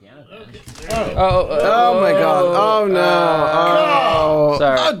Oh my God! Oh no! Oh,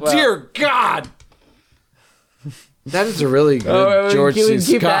 sorry. Oh dear God! That is a really good George C.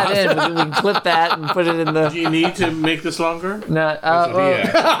 Keep Scott. that in. We can clip that and put it in the. Do you need to make this longer? No.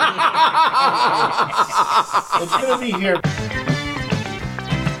 It's gonna be here.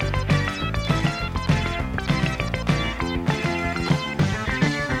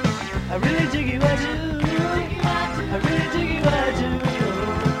 I really dig you, I do. I really dig you, I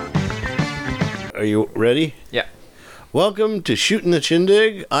do. Are you ready? Yeah. Welcome to Shooting the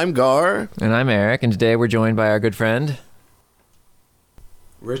Shindig. I'm Garr. And I'm Eric, and today we're joined by our good friend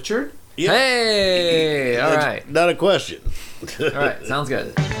Richard? Yeah. Hey! All right. Not a question. All right. Sounds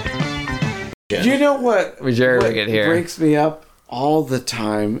good. You know what? We Jerry get here. Breaks me up all the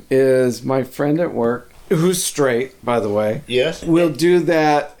time is my friend at work, who's straight, by the way. Yes. Will do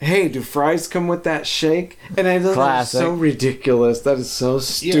that. Hey, do fries come with that shake? And I know that's so ridiculous. That is so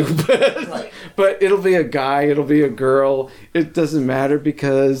stupid. Yeah, right. But it'll be a guy. It'll be a girl. It doesn't matter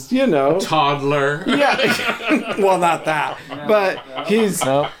because, you know. Toddler. Yeah. Well, not that. But he's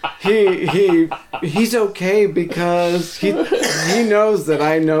he's okay because he knows that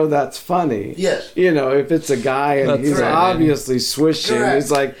I know that's funny. Yes. You know, if it's a guy and That's he's right. obviously swishing, Correct.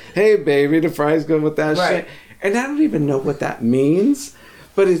 he's like, "Hey, baby, the fries go with that Right. shit." And I don't even know what that means,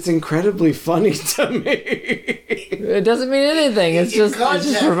 but it's incredibly funny to me. It doesn't mean anything. It's just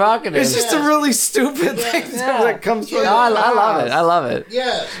provocative. It's just a really stupid thing Yeah. that comes from. I love it. I love it.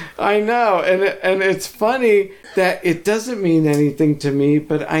 Yes. I know, and it's funny that it doesn't mean anything to me,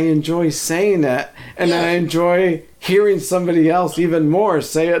 but I enjoy saying it, and I enjoy hearing somebody else even more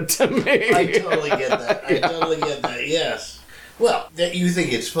say it to me. I totally get that. I totally get that. Yes. Well, that you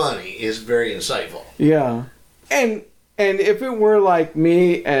think it's funny is very insightful. Yeah, and if it were like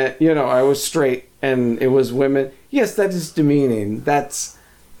me, and I was straight, and it was women, yes, that is demeaning. That's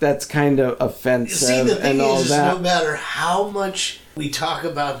kind of offensive. See, the thing and all is that. no matter how much we talk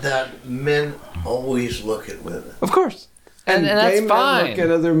about that, men always look at women. Of course. And that's gay men fine. look at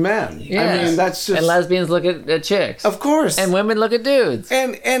other men. Yes. I mean, that's just... And lesbians look at chicks. Of course. And women look at dudes.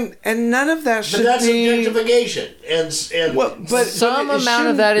 And none of that should But that's be... objectification. And Well, but Some it amount of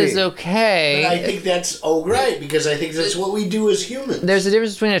shouldn't that is be. okay. I think that's right, because I think that's what we do as humans. There's a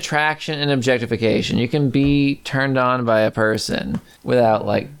difference between attraction and objectification. You can be turned on by a person without,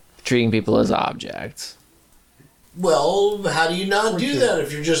 like, treating people as objects. Well, how do you not do that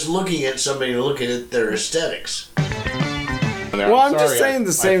if you're just looking at somebody looking at their aesthetics? Well, I'm just saying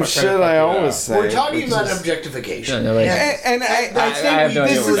the same shit I always say. We're talking which about is- objectification. No, wait. And I I have think no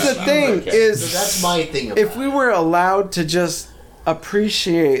idea this what is we're the talking thing, about. is... So that's my thing about if we were allowed to just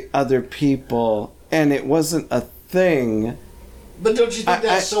appreciate other people and it wasn't a thing... But don't you think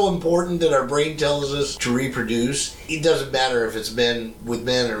that's so important that our brain tells us to reproduce? It doesn't matter if it's men with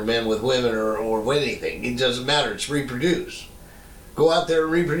men or men with women or with anything. It doesn't matter. It's reproduce. Go out there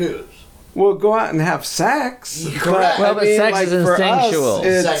and reproduce. We'll go out and have sex. Correct. Well, but sex is for us, instinctual.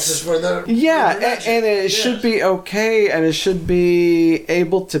 it's- Sex is for the Yeah, reproduction. and it should be okay, and it should be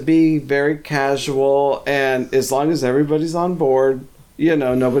able to be very casual, and as long as everybody's on board,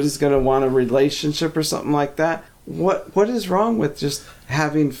 nobody's going to want a relationship or something like that. What is wrong with just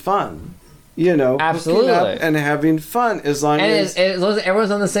having fun? Absolutely. hooking up and having fun as long And as... as long as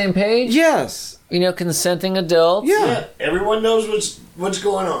everyone's on the same page, Yes. consenting adults. Yeah. Everyone knows what's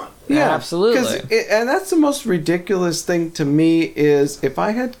going on. Yeah, absolutely. And that's the most ridiculous thing to me is if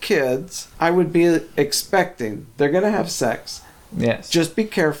I had kids, I would be expecting they're going to have sex. Yes. Just be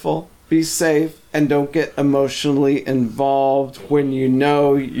careful, be safe, and don't get emotionally involved when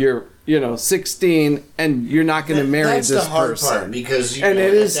you're 16 and you're not going to marry That's this the hard person. part because And it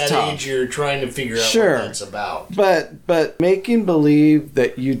at is that tough. age you're trying to figure out Sure. what that's about. But making believe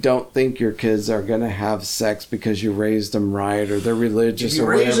that you don't think your kids are going to have sex because you raised them right or they're religious If you or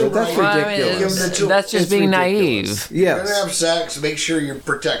raise whatever, them that's right, Well, I mean, ridiculous. that's just It's being ridiculous. naive. You're going to Yes. have sex, make sure you're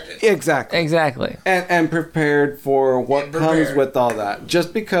protected. Exactly. Exactly. And prepared for what And comes prepared. with all that.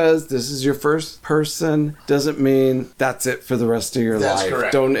 Just because this is your first person doesn't mean that's it for the rest of your That's life.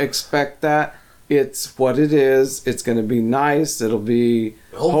 correct. Don't expect that. It's what it is. It's going to be nice. It'll be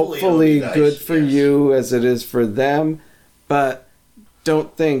hopefully it'll be nice, good for yes. you as it is for them. But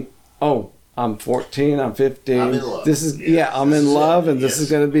don't think, oh, I'm 14, I'm 15. I'm in love. This is Yes, I'm this in is love, it. and this Yes.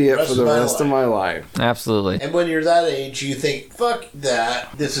 is going to be it Rest for the of my rest of life. my life. Absolutely. And when you're that age, you think, fuck that,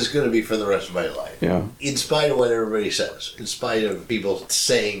 this is going to be for the rest of my life. Yeah. In spite of what everybody says, in spite of people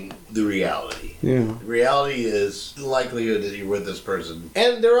saying the reality. Yeah. The reality is the likelihood that you're with this person.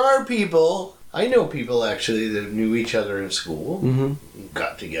 And there are people, I know people actually that knew each other in school,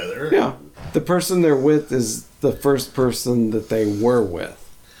 got together. Yeah. The person they're with is the first person that they were with.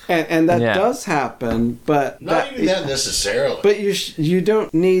 And that Yeah. does happen, but Not even that necessarily. But you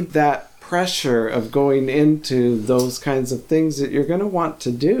don't need that pressure of going into those kinds of things that you're going to want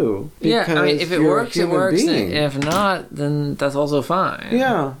to do. Yeah, I mean, if it you're a works, it human works. being. And if not, then that's also fine.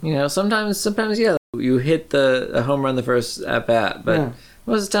 Yeah. You know, sometimes, yeah, you hit a home run the first at bat, but Yeah.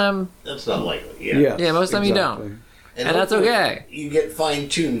 most of the time, That's not likely. Yeah. Yes, Yeah, most of the time you exactly. don't. And that's hopefully okay. You get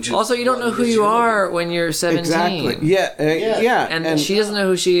fine-tuned. To Also, you don't know who you are when you're 17. Exactly. Yeah. And she doesn't know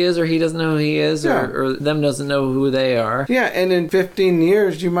who she is, or he doesn't know who he is, Yeah. or them doesn't know who they are. Yeah, and in 15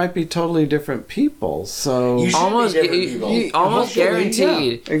 years, you might be totally different people. So You should Almost, be different people. almost Hopefully,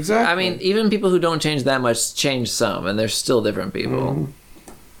 guaranteed. yeah, exactly. I mean, even people who don't change that much change some, and they're still different people.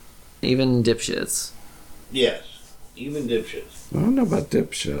 Even dipshits. Yes. Even dipshits. I don't know about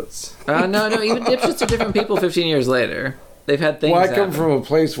dipshits. No, even dipshits are different people 15 years later. They've had things Well, I come happen. from a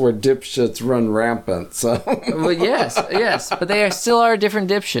place where dipshits run rampant, so Well, yes, but they still are different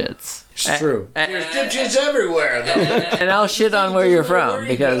dipshits. it's true. There's dipshits everywhere, though. And I'll shit on where you're from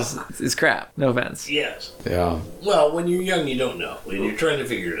because it's crap. No offense. Yes. Yeah. Well, when you're young, you don't know. When you're trying to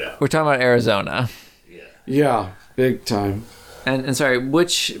figure it out. We're talking about Arizona. Yeah, big time. And sorry,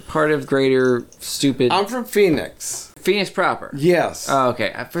 which part of Greater Stupid... I'm from Phoenix. Phoenix proper? Yes. Oh,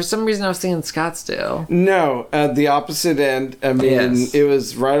 okay. For some reason, I was thinking Scottsdale. No, at the opposite end. I mean, Yes. it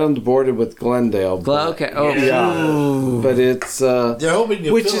was right on the border with Glendale. but- Okay. Oh, Yeah. But it's They're hoping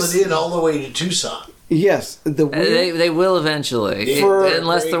to Which fill is- it in all the way to Tucson. yes, the weird, They will eventually, For-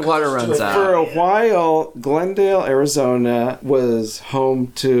 unless the water very close runs to it. out. for a while, Glendale, Arizona was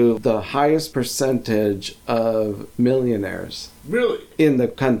home to the highest percentage of millionaires Really? in the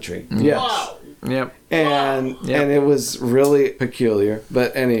country. Yes. Wow. Yep. And Yep. and it was really peculiar,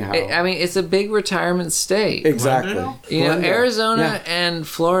 but anyhow. I mean, it's a big retirement state. Exactly. Glendale? You know, Glendale. Arizona Yeah. and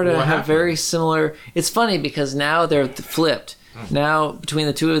Florida What have happened? very similar. It's funny because now they're flipped. Now, between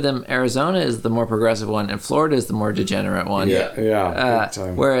the two of them, Arizona is the more progressive one, and Florida is the more degenerate one. Yeah, big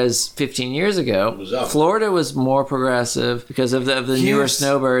time. Whereas 15 years ago, was up. Florida was more progressive because of the newer Yes.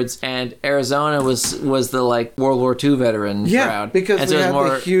 snowbirds, and Arizona was the like World War II veteran Yeah, crowd. because and we it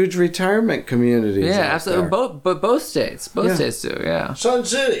was have the huge retirement communities. yeah, out absolutely. there. Both states Yeah. do. Yeah. Sun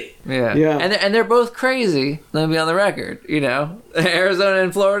City. Yeah. Yeah. And they're both crazy. Let me be on the record. You know, Arizona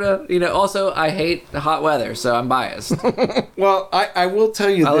and Florida. You know, also I hate hot weather, so I'm biased. Well, I will tell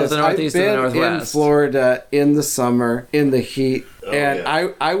you I live this. the Northeast I've and been the in Northwest. Florida in the summer, in the heat, and yeah.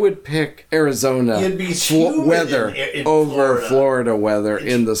 I would pick Arizona It'd be humid weather in over Florida. Florida weather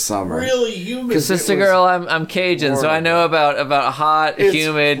in the summer. Really humid. Because Sister girl, I'm Cajun, so I know about hot, It's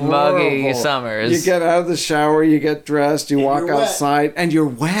humid, muggy horrible. summers. You get out of the shower, you get dressed, you walk you're wet. outside, and you're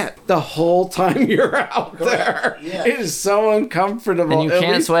wet the whole time you're out there. Yeah. It is so uncomfortable. And you At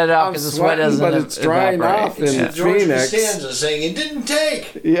can't least sweat it off I'm 'cause the sweat sweating, doesn't but it's drying evaporate. off in Yeah. George Phoenix. Costanza saying it didn't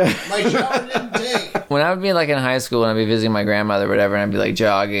take. Yeah. My shower didn't take. When I would be like in high school and I'd be visiting my grandmother or whatever, and I'd be like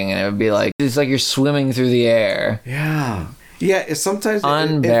jogging, and it would be like it's like you're swimming through the air. Yeah. Yeah, sometimes it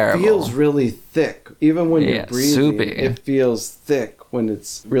Unbearable. feels really thick. Even when you're Yeah, breathing, soupy. it feels thick when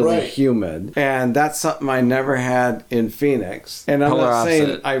it's really Right. humid. And that's something I never had in Phoenix. And I'm Polar not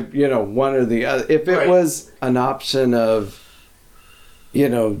saying opposite. one or the other. If it Right. was an option of,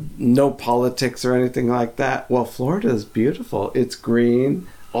 no politics or anything like that, well, Florida is beautiful. It's green.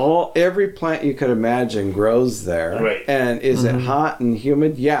 Every plant you could imagine grows there. Right. And is it hot and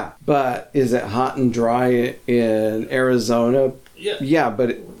humid? Yeah. But is it hot and dry in Arizona? Yeah. Yeah,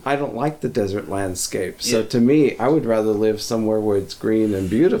 but I don't like the desert landscape. So Yeah. to me, I would rather live somewhere where it's green and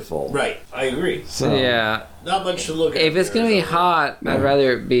beautiful. Right. I agree. So Yeah. Not much to look at. If it's gonna be hot, I'd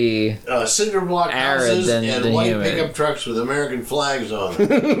rather it be. Cinder block Arid houses than and white humid. pickup trucks with American flags on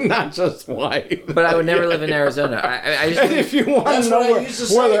them. not just white. But I would never live in Arizona. I And just if you want That's to know what I where, used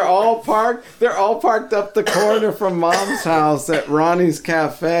to where say. they're all parked up the corner from Mom's house at Ronnie's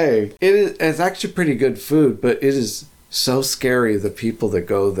Cafe. It's actually pretty good food, but it is so scary, the people that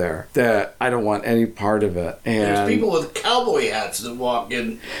go there, that I don't want any part of it. There's And people with cowboy hats that walk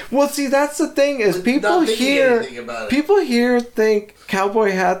in. well, see, that's the thing is Not people thinking here anything about it. people here think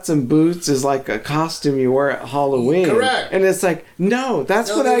cowboy hats and boots is like a costume you wear at Halloween. Correct. And it's like, no, that's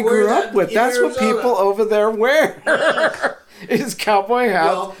No, what they I wear grew that up with. in That's what Arizona. people over there wear. Is cowboy hats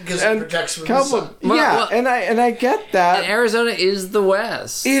Well, because it protects from the cowboy. sun. Yeah, Well, and I get that. and Arizona is the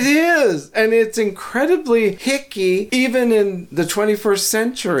West. It is, and it's incredibly hicky, even in the 21st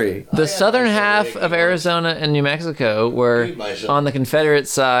century. The southern half of Arizona and New Mexico were Read myself. on the Confederate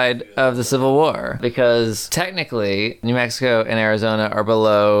side of the Civil War because technically New Mexico and Arizona are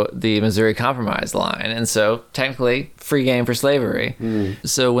below the Missouri Compromise line, and so technically free game for slavery.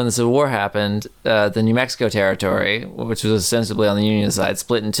 So when the Civil War happened, the New Mexico territory, which was ostensibly on the Union side,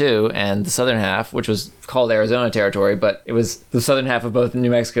 split in two, and the southern half, which was called Arizona territory, but it was the southern half of both New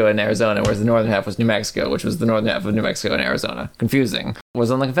Mexico and Arizona, whereas the northern half was New Mexico, which was the northern half of New Mexico and Arizona. Confusing.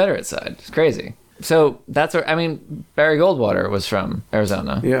 Was on the Confederate side. It's crazy. So that's where, I mean, Barry Goldwater was from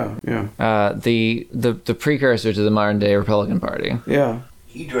Arizona. Yeah. The precursor to the modern day Republican Party. Yeah.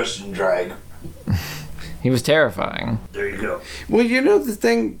 He dressed in drag. He was terrifying. There you go. Well, the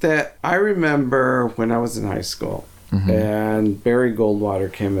thing that I remember when I was in high school, and Barry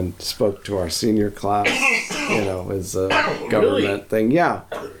Goldwater came and spoke to our senior class, as a government thing. Yeah.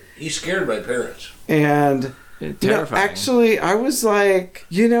 He scared my parents. And Terrifying. actually, I was like,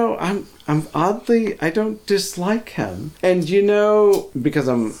 I'm oddly, I don't dislike him. And because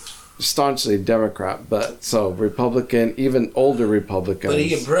I'm staunchly Democrat, but so Republican, even older Republicans. But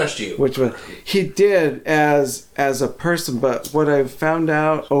he impressed you. Which was he did as a person. But what I've found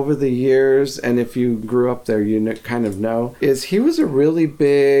out over the years, and if you grew up there, you kind of know, is he was a really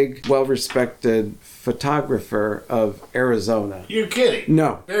big, well-respected photographer of Arizona. You're kidding.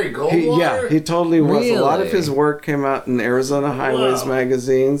 No. Barry Goldwater? He totally was. Really? A lot of his work came out in Arizona Highways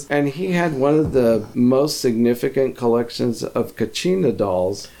magazines, and he had one of the most significant collections of Kachina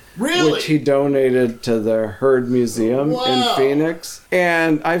dolls. Really? Which he donated to the Heard Museum in Phoenix.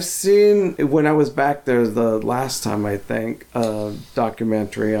 And I've seen, when I was back there the last time, I think, a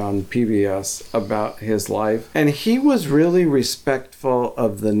documentary on PBS about his life. And he was really respectful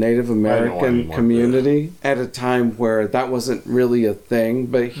of the Native American community at a time where that wasn't really a thing.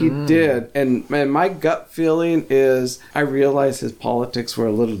 But he did. And my gut feeling is I realized his politics were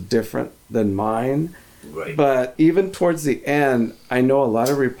a little different than mine. Right. But even towards the end, I know a lot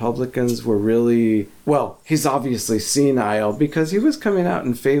of Republicans were really, he's obviously senile because he was coming out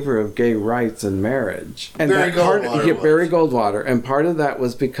in favor of gay rights and marriage. And Barry Goldwater. And part of that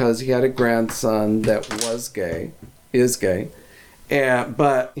was because he had a grandson that is gay.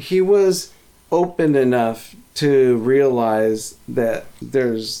 But he was open enough to realize that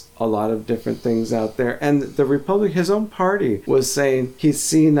there's a lot of different things out there. And the Republic, his own party, was saying he's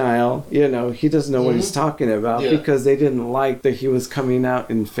senile, he doesn't know what he's talking about because they didn't like that he was coming out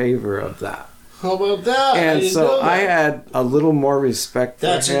in favor of that. How about that? And so I had a little more respect for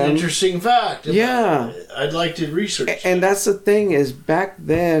him. That's an interesting fact. Yeah. I'd like to research. And that's the thing is back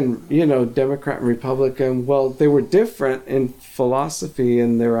then, Democrat and Republican, they were different in philosophy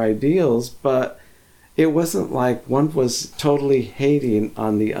and their ideals, but it wasn't like one was totally hating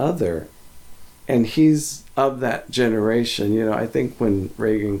on the other. And he's of that generation. I think when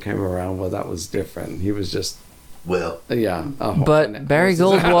Reagan came around, that was different. He was just, well, yeah. But Barry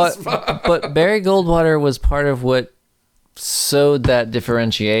Goldwater was part of what sowed that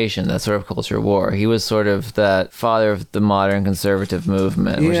differentiation, that sort of culture war. He was sort of that father of the modern conservative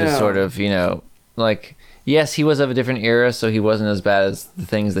movement, which is sort of, yes, he was of a different era, so he wasn't as bad as the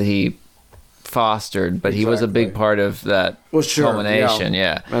things that he fostered, but he was a big part of that culmination.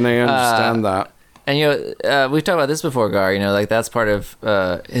 Yeah. And I understand that. And we've talked about this before, Garr. That's part of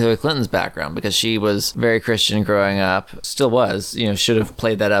Hillary Clinton's background because she was very Christian growing up, still was. Should have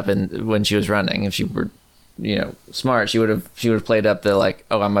played that up when she was running. If she were, smart, she would have played up the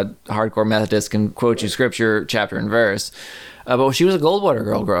I'm a hardcore Methodist, can quote you scripture chapter and verse. But she was a Goldwater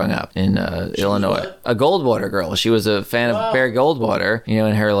girl growing up in Illinois. A Goldwater girl. She was a fan of Barry Goldwater.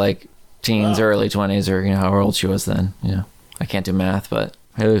 In her teens, early 20s, or however old she was then. I can't do math, but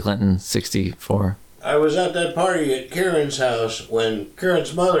Hillary Clinton, 64. I was at that party at Karen's house when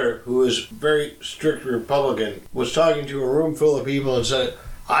Karen's mother, who was very strict Republican, was talking to a room full of people and said,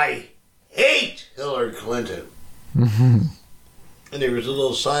 "I hate Hillary Clinton." Mm-hmm. And there was a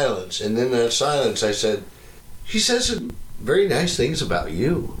little silence, and in that silence I said, "She says some very nice things about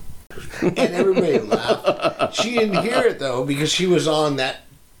you." And everybody laughed. She didn't hear it though because she was on that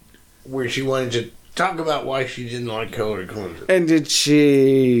where she wanted to talk about why she didn't like Hillary Clinton. And did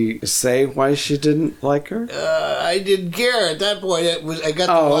she say why she didn't like her? I didn't care at that point. I got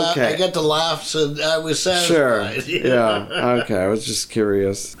the laugh. Okay. I got the laughs, and I was satisfied. Sure. Yeah. Okay. I was just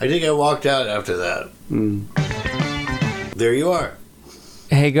curious. I think I walked out after that. There you are.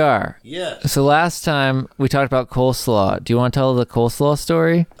 Hey, Garr. Yes. So last time we talked about coleslaw. Do you want to tell the coleslaw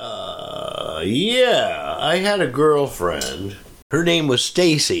story? Yeah. I had a girlfriend. Her name was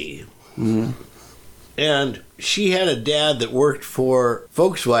Stacy. Mm-hmm. And she had a dad that worked for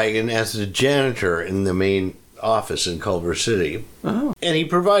Volkswagen as a janitor in the main office in Culver City. Oh. And he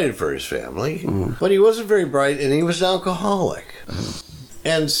provided for his family. But he wasn't very bright, and he was an alcoholic.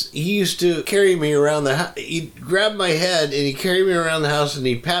 And he used to carry me around the house. He'd grab my head, and he'd carry me around the house, and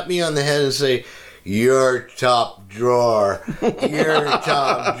he'd pat me on the head and say, your top drawer, your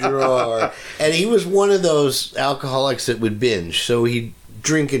top drawer. And he was one of those alcoholics that would binge. So he'd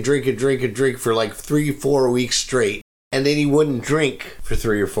drink and drink and drink and drink for like 3-4 weeks straight. And then he wouldn't drink for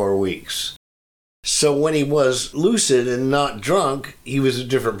 3 or 4 weeks. So when he was lucid and not drunk, he was a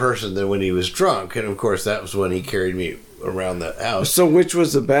different person than when he was drunk. And of course, that was when he carried me around the house. So which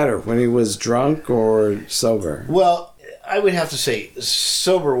was the better, when he was drunk or sober? Well, I would have to say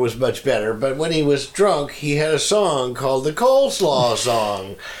sober was much better, but when he was drunk, he had a song called the Coleslaw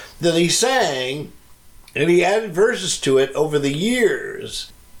Song that he sang, and he added verses to it over the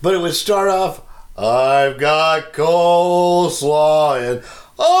years. But it would start off, I've got coleslaw in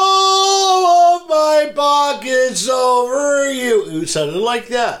all of my pockets over you. It sounded like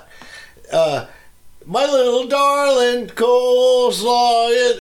that. My little darling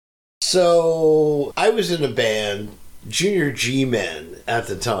coleslaw in. So I was in a band, Junior G-Men at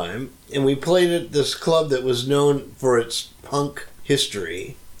the time, and we played at this club that was known for its punk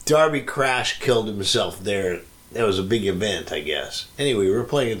history. Darby Crash killed himself there. That was a big event, I guess. Anyway, we were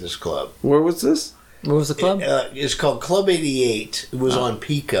playing at this club. Where was this? What was the club? It's called Club 88. It was on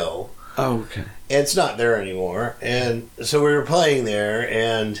Pico. Oh, okay. And it's not there anymore. And so we were playing there,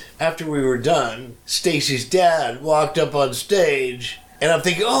 and after we were done, Stacy's dad walked up on stage. And I'm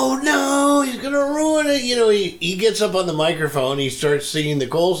thinking, oh no, he's going to ruin it. You know, he gets up on the microphone, he starts singing the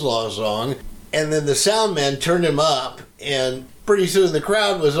Coleslaw Song, and then the sound man turned him up, and pretty soon the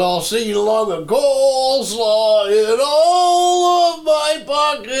crowd was all singing along with Coleslaw in all of my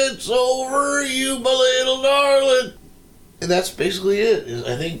pockets over you, my little darling. And that's basically it.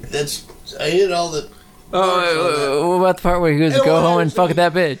 I think I hit all the... What about the part where he goes, go home and fuck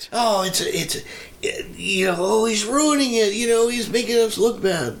that bitch? Oh, he's ruining it. He's making us look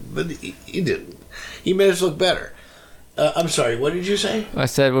bad. But he didn't. He made us look better. I'm sorry, what did you say? I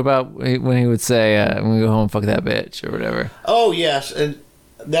said, what about when he would say, when we go home and fuck that bitch, or whatever? Oh, yes, and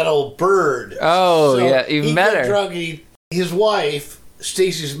that old bird. Oh, so yeah, even better. Drunk, his wife,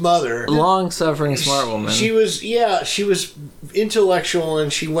 Stacy's mother. Long-suffering smart woman. She was intellectual,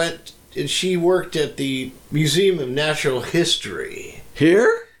 and she worked at the Museum of Natural History.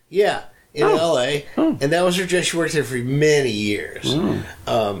 Here? Yeah, in L.A. Oh. And that was her job. She worked there for many years.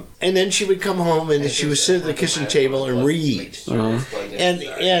 Oh. And then she would come home and she would sit at the kitchen table and read.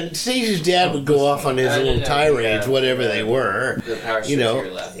 And Stacey's dad would go off on his little tirades, whatever they were,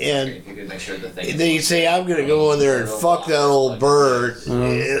 and they'd say, I'm going to go in there and fuck that old bird. I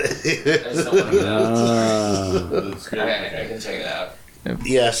can check it out.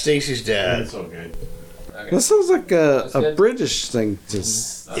 Yeah, Stacy's dad. That's okay. That sounds like a British thing to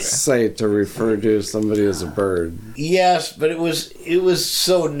say, to refer to somebody as a bird. Yes, but it was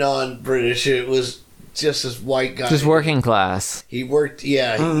so non-British. It was just this white guy. Just working class. He worked,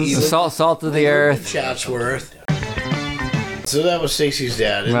 yeah. He salt of the earth. Chatsworth. So that was Stacy's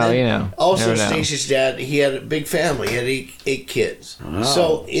dad. And well, also, Stacy's dad, he had a big family. He had eight kids. Oh.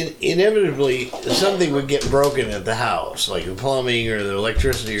 So inevitably, something would get broken at the house, like the plumbing or the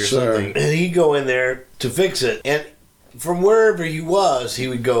electricity or something. And he'd go in there to fix it. And from wherever he was, he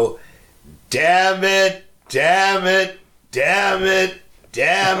would go, damn it, damn it, damn it.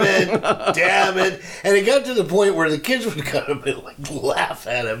 Damn it, damn it. And it got to the point where the kids would kind of laugh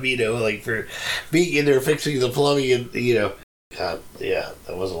at him, for being in there fixing the plumbing and, God, yeah,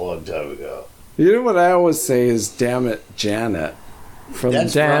 that was a long time ago. You know what I always say is, damn it, Janet. Damn it,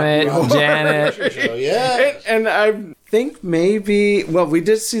 Janet. Yeah. And I think maybe, we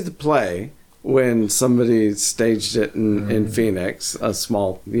did see the play when somebody staged it in Phoenix, a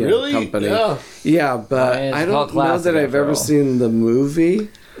small company. Yeah, but I don't know that I've ever seen the movie.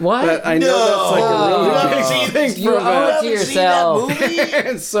 What? But I know that's like a really big thing you for owe it to yourself.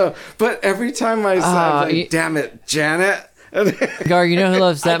 And so, but every time I say, I'm like, damn it, Janet. Gar, you know who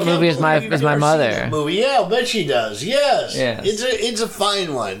loves that movie is my mother. That movie. Yeah, I'll bet she does. Yes. It's a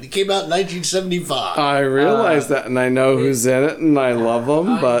fine one. It came out in 1975. I realize that, and I know who's in it, and I love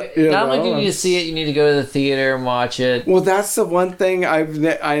them. But not only do you need to see it, you need to go to the theater and watch it. Well, that's the one thing I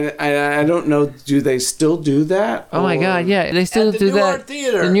don't know. Do they still do that? Oh my God, yeah, they still do that.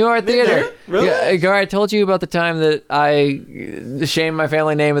 Theater. The New Art Theater. Really? Yeah, Gar, I told you about the time that I shamed my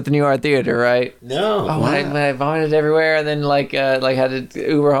family name at the New Art Theater, right? No. Oh, when I vomited everywhere, and then had to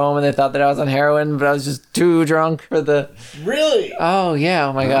Uber home, and they thought that I was on heroin, but I was just too drunk for the. Really? Oh yeah!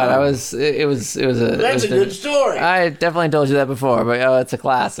 Oh my God! That's a good story. I definitely told you that before, but it's a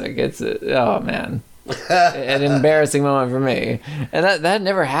classic. Oh man, an embarrassing moment for me, and that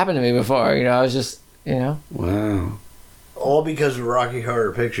never happened to me before. I was just Wow. All because of Rocky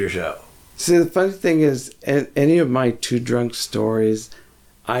Horror Picture Show. See, the funny thing is, any of my too drunk stories,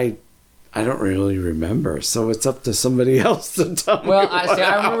 I I don't really remember, so it's up to somebody else to tell me. Well,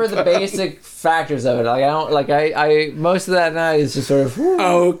 I remember the basic factors of it. Like I most of that night is just sort of.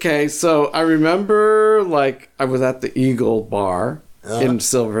 Okay, so I remember like I was at the Eagle Bar in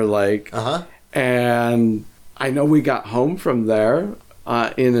Silver Lake, and I know we got home from there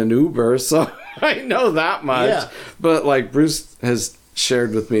in an Uber, so I know that much. Yeah. But like Bruce has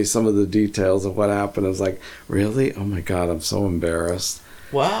shared with me some of the details of what happened. I was like, really? Oh my God, I'm so embarrassed.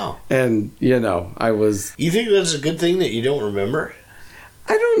 Wow. And, you know, I was... You think that's a good thing that you don't remember?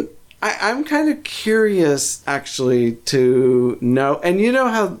 I'm kind of curious, actually, to know. And you know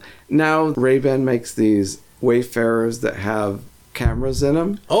how now Ray-Ban makes these Wayfarers that have cameras in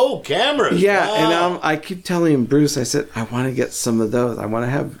them? Oh, cameras. Yeah, Wow. and I keep telling Bruce, I said, I want to get some of those. I want to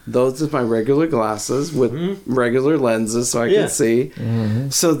have those as my regular glasses with regular lenses so I can see.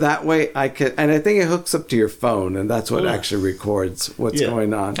 So that way I can, and I think it hooks up to your phone, and that's what actually records what's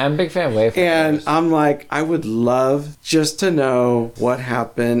going on. I'm a big fan of Wayfarers. And I'm like, I would love just to know what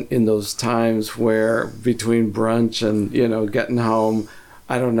happened in those times where between brunch and, you know, getting home,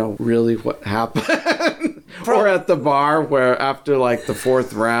 I don't know really what happened. Or at the bar where after like the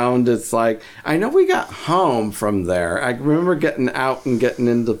fourth round, it's like, I know we got home from there. I remember getting out and getting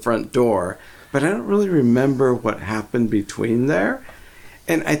in the front door, but I don't really remember what happened between there.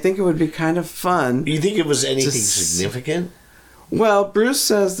 And I think it would be kind of fun. You think it was anything significant? Well, Bruce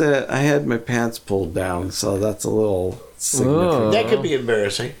says that I had my pants pulled down, so that's a little significant. That could be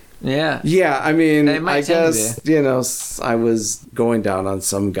embarrassing. Yeah. Yeah, I mean, It might I tend to guess, you know, I was going down on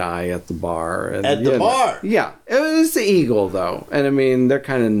some guy at the bar. And, At the you know, bar? Yeah. It was the Eagle, though. And I mean, they're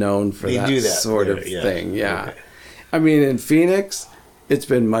kind of known for They that, do that, sort of yeah. thing. Yeah. Okay. I mean, in Phoenix, it's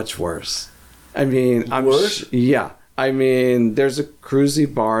been much worse. I mean, Worse? Yeah. I mean, there's a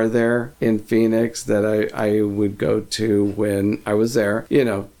cruisy bar there in Phoenix that I would go to when I was there, you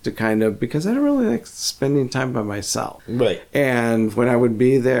know, to kind of, because I don't really like spending time by myself. Right. And when I would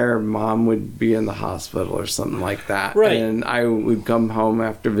be there, Mom would be in the hospital or something like that. Right. And I would come home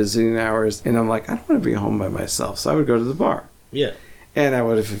after visiting hours, and I'm like, I don't want to be home by myself. So I would go to the bar. Yeah. And I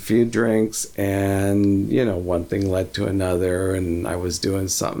would have a few drinks, and, you know, one thing led to another, and I was doing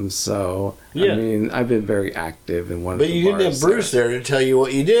something. So, Yeah. I mean, I've been very active in one But of the you didn't have bars Bruce there to tell you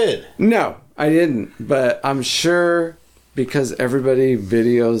what you did. No, I didn't. But I'm sure because everybody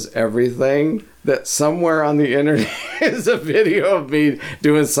videos everything, that somewhere on the internet is a video of me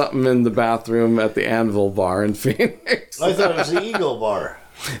doing something in the bathroom at the Anvil Bar in Phoenix. I thought it was the Eagle Bar.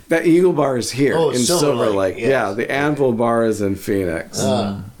 That Eagle Bar is here Oh, in Silver Silver Lake, Lake. yes. Yeah, the Anvil Bar is in Phoenix.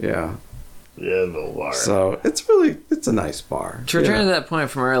 Yeah. The Anvil Bar. So it's a nice bar. To return to that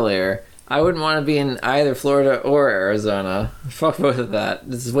point from earlier, I wouldn't want to be in either Florida or Arizona. Fuck both of that.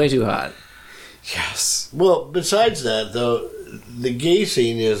 This is way too hot. Yes. Well, besides that, though, the gay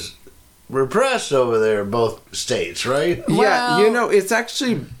scene is repressed over there in both states, right? Yeah, Well- you know, it's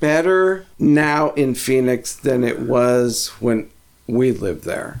actually better now in Phoenix than it was when we lived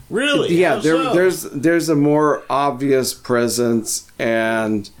there. Really? Yeah, How so? there's a more obvious presence,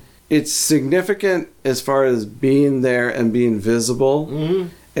 and it's significant as far as being there and being visible. Mm-hmm.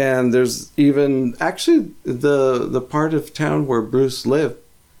 And there's even actually the part of town where Bruce lived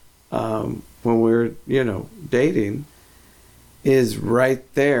when we were, you know, dating is right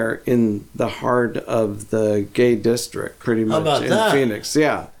there in the heart of the gay district, pretty much about in that? Phoenix.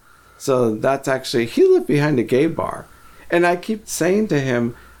 Yeah. So that's actually, he lived behind a gay bar. And I keep saying to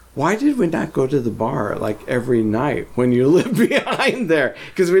him, why did we not go to the bar like every night when you lived behind there?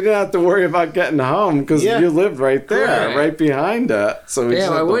 Because we didn't have to worry about getting home because Yeah. you lived right there, Correct. right behind it. So we Yeah, just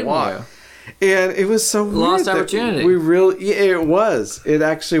why had to wouldn't walk. And it was so Lost weird that opportunity. We really, yeah, it was. It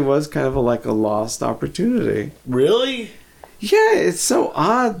actually was kind of like a lost opportunity. Really? Yeah, it's so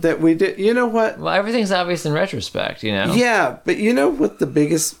odd that we did. You know what? Well, everything's obvious in retrospect, you know? Yeah, but you know what the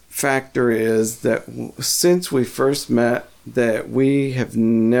biggest factor is that since we first met, that we have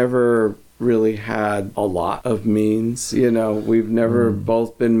never really had a lot of means. You know, we've never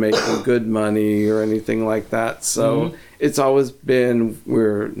both been making good money or anything like that. So it's always been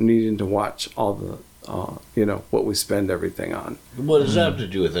we're needing to watch all the, you know, what we spend everything on. What does that have to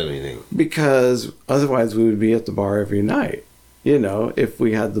do with anything? Because otherwise we would be at the bar every night. You know, if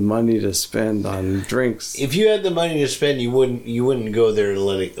we had the money to spend on drinks. If you had the money to spend, you wouldn't go there and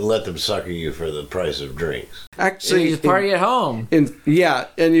let them sucker you for the price of drinks. Actually, You just party at home. yeah,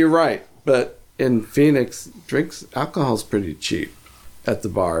 and you're right. But in Phoenix, alcohol's pretty cheap at the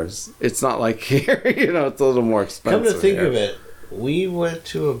bars. It's not like here, you know, it's a little more expensive. Come to think here. of it, we went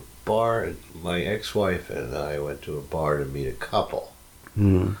to a bar, my ex-wife and I went to a bar to meet a couple.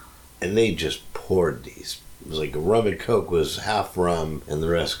 And they just poured these. It was like rum and Coke was half rum and the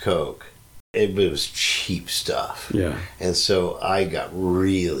rest Coke. It was cheap stuff. Yeah. And so I got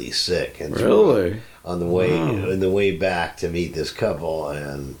really sick. And Really? on the way back to meet this couple,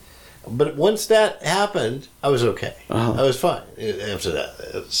 but once that happened, I was okay. I was fine after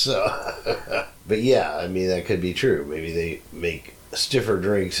that. So, but yeah, I mean that could be true. Maybe they make stiffer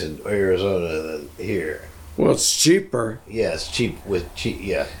drinks in Arizona than here. Well, it's cheaper. Yeah, it's cheap.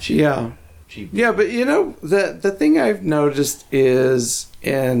 Yeah. Cheap. Yeah, but the thing I've noticed is,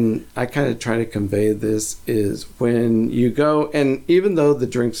 and I kind of try to convey this, is when you go, and even though the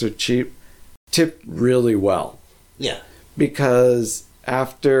drinks are cheap, tip really well. Yeah. Because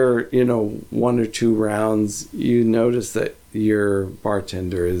after, one or two rounds, you notice that your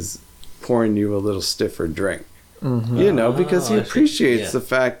bartender is pouring you a little stiffer drink. Mm-hmm. Because he appreciates the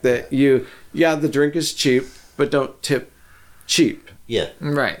fact that the drink is cheap, but don't tip cheap. Yeah.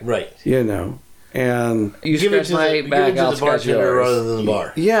 Right. And you give it scratch to my back, I'll the scratch bartender yours. rather than the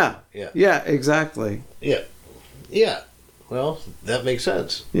bar. Yeah, exactly. Yeah. Well, that makes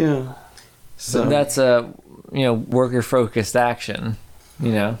sense. Yeah. So that's a worker focused action.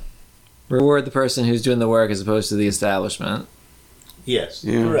 Reward the person who's doing the work as opposed to the establishment. Yes.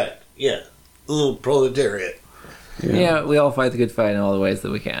 Yeah. Correct. Yeah. A little proletariat. Yeah, we all fight the good fight in all the ways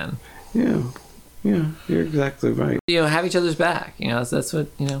that we can. Yeah, you're exactly right. Have each other's back. That's what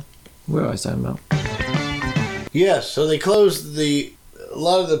we're always talking about. Yes. So they closed a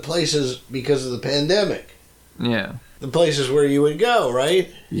lot of the places because of the pandemic. Yeah. The places where you would go, right?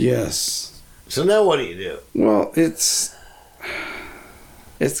 Yes. So now what do you do? Well, it's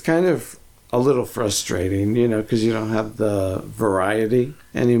kind of a little frustrating, because you don't have the variety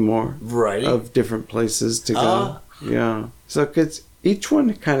anymore. Variety of different places to go. Yeah. So each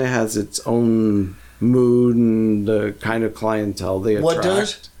one kind of has its own mood and the kind of clientele they attract. What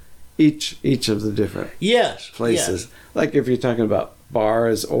does? Each of the different places. Yes. Like if you're talking about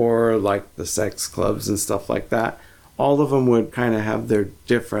bars or like the sex clubs and stuff like that, all of them would kind of have their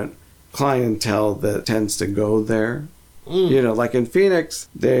different clientele that tends to go there. Like in Phoenix,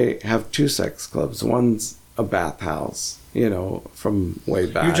 they have two sex clubs. One's a bathhouse, from way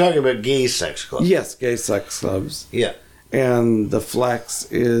back. You're talking about gay sex clubs. Yes, gay sex clubs. Yeah. And the Flex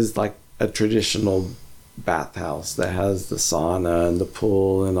is like a traditional bathhouse that has the sauna and the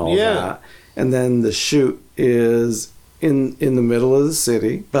pool and all that. And then the Shoot is in the middle of the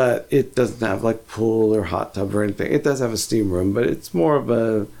city, but it doesn't have like pool or hot tub or anything. It does have a steam room, but it's more of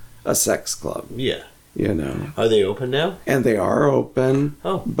a sex club. Yeah. Are they open now? And they are open.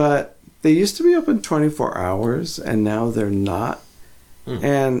 Oh. But they used to be open 24 hours, and now they're not.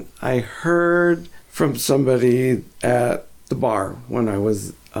 And I heard from somebody at the bar when I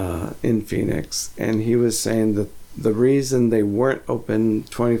was in Phoenix, and he was saying that the reason they weren't open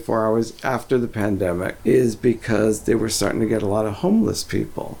 24 hours after the pandemic is because they were starting to get a lot of homeless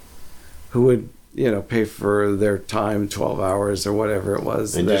people who would pay for their time, 12 hours or whatever it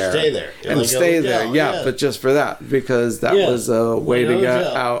was, and there. just stay there. And like stay there, but just for that, because that was a way to get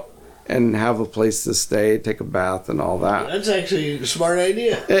out and have a place to stay, take a bath and all that. That's actually a smart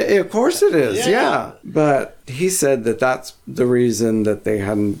idea. Of course it is, yeah. But he said that that's the reason that they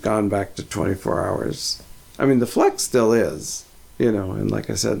hadn't gone back to 24 hours. I mean, the Flex still is, and like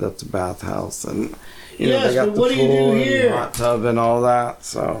I said, that's a bathhouse. And, they got the what do you pool do here? and hot tub and all that,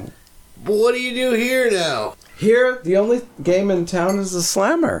 so... But what do you do here now? Here, the only game in town is the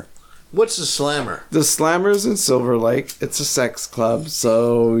Slammer. What's the Slammer? The Slammer's in Silver Lake. It's a sex club,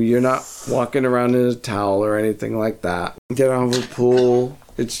 so you're not walking around in a towel or anything like that. Get out of a pool.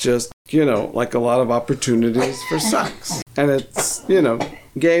 It's just, like a lot of opportunities for sex. And it's,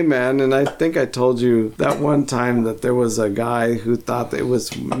 gay men. And I think I told you that one time that there was a guy who thought that it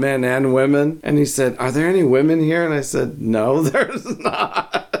was men and women. And he said, "Are there any women here?" And I said, "No, there's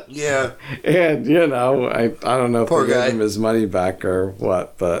not." Yeah. And, I don't know if Poor they guy. gave him his money back or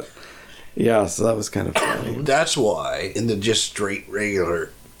what, but yeah, so that was kind of funny. That's why in the just straight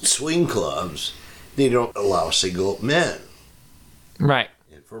regular swing clubs, they don't allow single men. Right.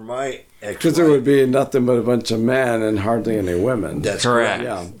 And for my ex-wife, Because there would be nothing but a bunch of men and hardly any women. that's Correct.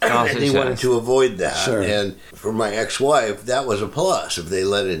 correct. Yeah. Also They wanted says. to avoid that. Sure. And for my ex-wife, that was a plus if they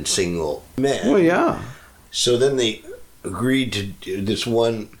let in single men. Well, yeah. So then they agreed to do, this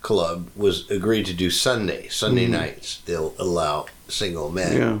one club was agreed to do Sunday nights. They'll allow single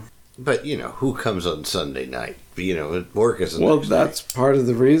men. Yeah. But, who comes on Sunday night? Work isn't. Well, that's part of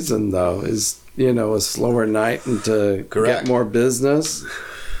the reason, though, is, a slower night and to Correct. get more business.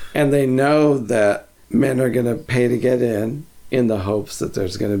 And they know that men are going to pay to get in. in the hopes that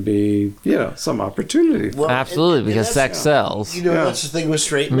there's going to be, some opportunity. Well, Absolutely, because that's- sex sells. That's the thing with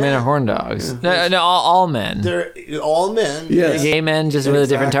straight men. Men are horn dogs. No, all men. They're all men. Yes. Gay men just with a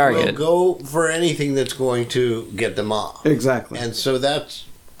different Exactly. target. Go for anything that's going to get them off. Exactly. And so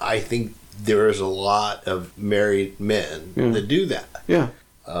I think there is a lot of married men that do that, Yeah.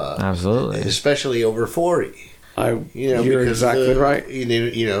 Absolutely. especially over 40. You're because exactly right.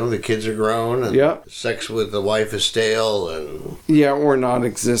 The kids are grown, and Yep. sex with the wife is stale and Yeah, or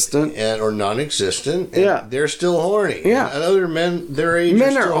non-existent. or non-existent. And Yeah. they're still horny. Yeah. and other men, their age.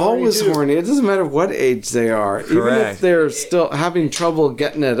 Men are still always too. horny. It doesn't matter what age they are. Even if Correct. they're still having trouble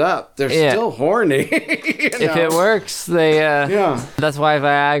getting it up, they're Yeah. still horny. If it works, they. Yeah. That's why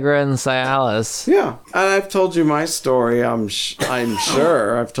Viagra and Cialis. Yeah, and I've told you my story. I'm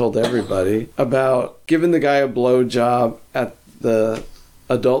sure I've told everybody about giving the guy a blowjob at the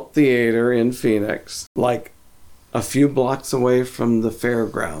adult theater in Phoenix, like a few blocks away from the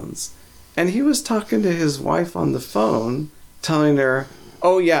fairgrounds, and he was talking to his wife on the phone, telling her,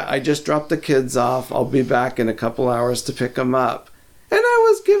 "Oh yeah, I just dropped the kids off. I'll be back in a couple hours to pick them up." And I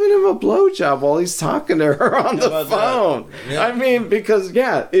was giving him a blowjob while he's talking to her on the about phone. that? Yeah. I mean, because,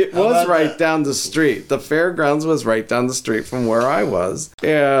 it How was about right that? down the street. The fairgrounds was right down the street from where I was.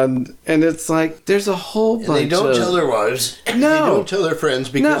 And it's like, there's a whole bunch And they don't of... tell their wives. No. They don't tell their friends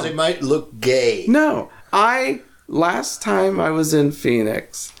because No. they might look gay. No. Last time I was in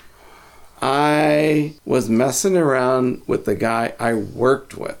Phoenix, I was messing around with the guy I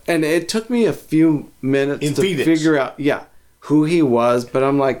worked with. And it took me a few minutes In to Phoenix? figure out, who he was. But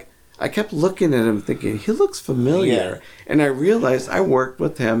I'm like, I kept looking at him thinking, he looks familiar. Yeah. And I realized I worked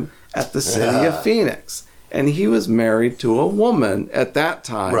with him at the city of Phoenix. And he was married to a woman at that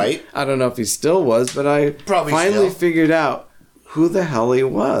time. Right. I don't know if he still was, but I Probably finally still. figured out who the hell he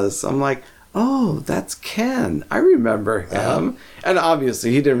was. I'm like, oh, that's Ken. I remember him. And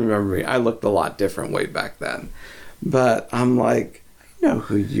obviously, he didn't remember me. I looked a lot different way back then. But I'm like, I know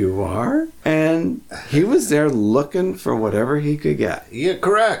who you are. And he was there looking for whatever he could get. Yeah,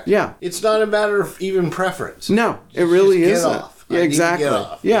 correct. Yeah. It's not a matter of even preference. No, it really Just get isn't. off. I Yeah, need to exactly. get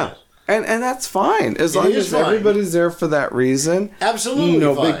off. Yeah. Yes. And that's fine. As It long is as fine. everybody's there for that reason. Absolutely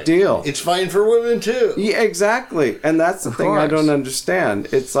No fine. big deal. It's fine for women, too. Yeah, exactly. And that's the thing I course. don't understand.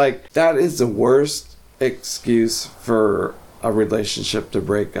 It's like, that is the worst excuse for a relationship to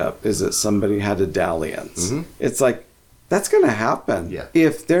break up, is that somebody had a dalliance. It's like, that's going to happen. Yeah.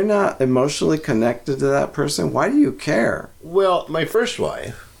 If they're not emotionally connected to that person, why do you care? Well, my first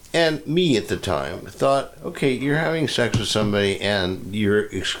wife and me at the time thought, okay, you're having sex with somebody and you're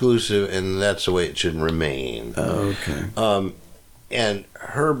exclusive and that's the way it should remain. Okay. And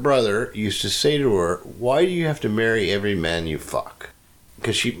her brother used to say to her, why do you have to marry every man you fuck?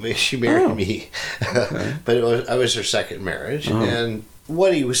 Because she married me. But I was her second marriage. And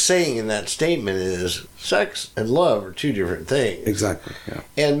what he was saying in that statement is sex and love are two different things. Exactly. Yeah.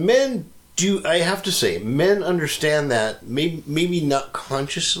 And men do, I have to say, men understand that, maybe not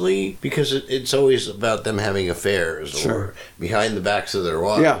consciously, because it's always about them having affairs Sure. or behind the backs of their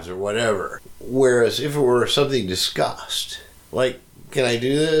wives or whatever. Whereas if it were something discussed, like, can I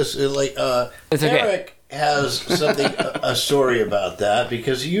do this? It's okay. Eric has something, a story about that,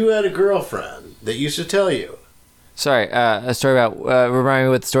 because you had a girlfriend that used to tell you. Sorry, a story about. Remind me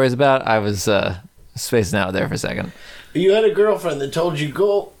what the story's about. I was spacing out there for a second. You had a girlfriend that told you,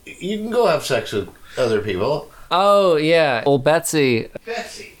 you can go have sex with other people. Oh yeah, well Betsy.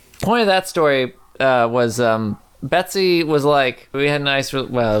 Betsy. Point of that story was Betsy was like, we had a nice, it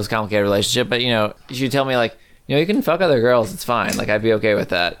was a complicated relationship, but she'd tell me like, you can fuck other girls, it's fine, like I'd be okay with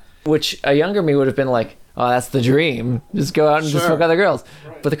that. Which a younger me would have been like, oh, that's the dream, just go out and just fuck other girls.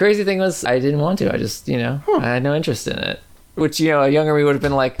 But the crazy thing was, I didn't want to. I just, I had no interest in it. Which a younger me would have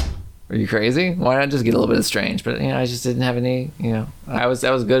been like, are you crazy? Why not just get a little bit estranged? But I just didn't have any. I was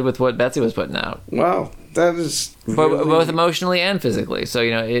good with what Betsy was putting out. Wow, that is Both emotionally and physically. So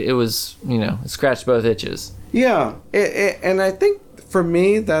it was it scratched both itches. Yeah, and I think for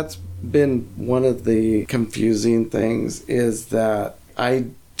me that's been one of the confusing things, is that I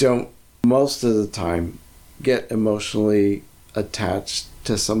don't most of the time get emotionally attached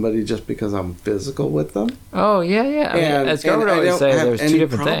to somebody just because I'm physical with them. Oh yeah. I mean, as Garr would always say, there's two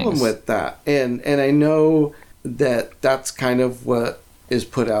different problem things. with that, and I know that that's kind of what is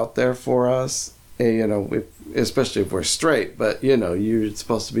put out there for us. Especially if we're straight, but you're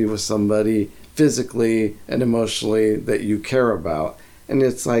supposed to be with somebody physically and emotionally that you care about, and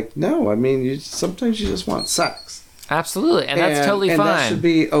it's like, no, I mean, sometimes you just want sex. Absolutely, and that's totally and fine. that should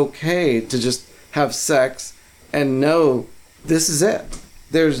be okay to just have sex and know this is it.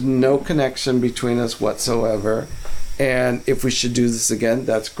 There's no connection between us whatsoever, And if we should do this again,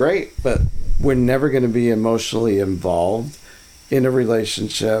 that's great. But we're never going to be emotionally involved in a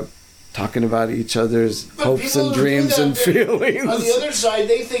relationship, talking about each other's hopes and dreams and feelings. On the other side,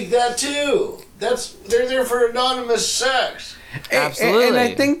 they think that too. They're there for anonymous sex. Absolutely. And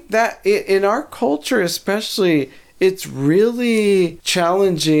I think that in our culture especially, it's really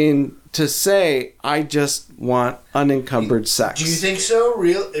challenging to say, I just want unencumbered sex. Do you think so?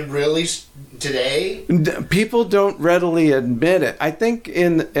 Really today? People don't readily admit it. I think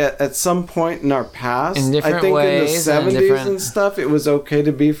at some point in our past, in different I think ways, in the 70s and stuff, it was okay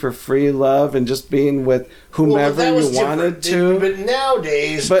to be for free love and just being with whomever you wanted to. But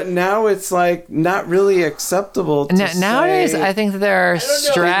nowadays... But now it's like not really acceptable to nowadays, say, I think that there are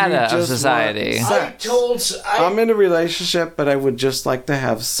strata of just society. I'm in a relationship, but I would just like to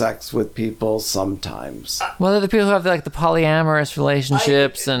have sex with people sometimes. Well, there are the people who have like the polyamorous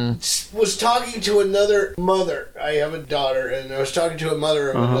relationships and was talking to another mother. I have a daughter, and I was talking to a mother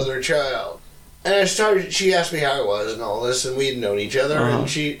of another child. And she asked me how I was and all this, and we had known each other,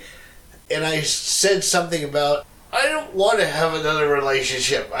 and I said something about, I don't want to have another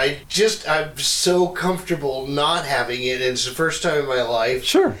relationship. I'm so comfortable not having it. It's the first time in my life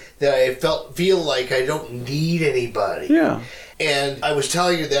that I feel like I don't need anybody. Yeah. And I was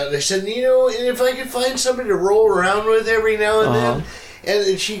telling her that, and I said, and if I could find somebody to roll around with every now and then. And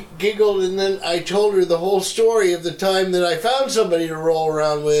then she giggled, and then I told her the whole story of the time that I found somebody to roll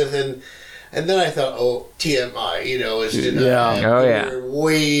around with, and then I thought, oh, TMI,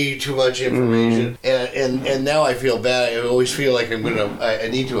 way too much information, and now I feel bad. I always feel like I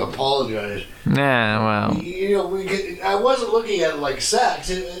need to apologize. Nah, well, I wasn't looking at it like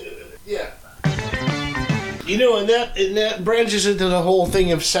sex. Yeah. And that branches into the whole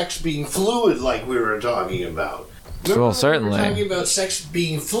thing of sex being fluid, like we were talking about. Well, certainly. We were talking about sex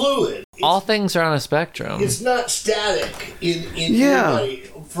being fluid. All things are on a spectrum. It's not static in everybody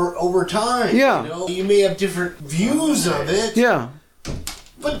for over time. Yeah. You may have different views of it. Yeah.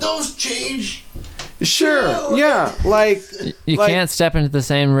 But those change. Sure. Yeah. Like you can't step into the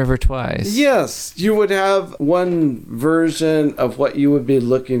same river twice. Yes. You would have one version of what you would be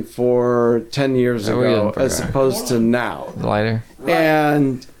looking for 10 years ago as opposed to now. Lighter. Right.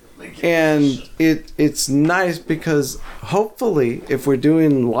 And it's nice because hopefully if we're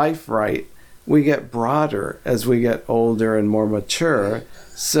doing life right, we get broader as we get older and more mature.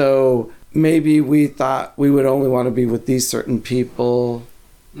 So maybe we thought we would only want to be with these certain people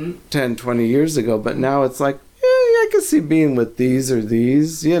 10, 20 years ago, but now it's like, I can see being with these or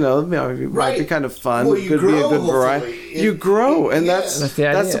these, it might be kind of fun. Well, could be a good variety. You grow, and that's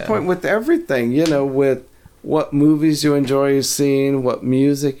the point with everything, with what movies you enjoy seeing, what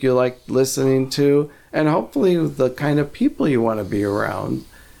music you like listening to, and hopefully the kind of people you want to be around,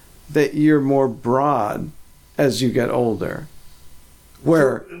 that you're more broad as you get older.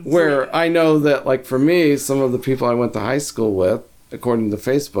 Where I know that, like for me, some of the people I went to high school with, according to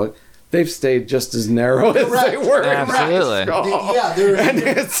Facebook, they've stayed just as narrow as they were in high school. And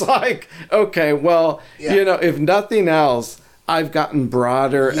it's like, okay, well, if nothing else, I've gotten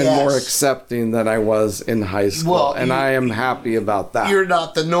broader and more accepting than I was in high school, and I am happy about that. You're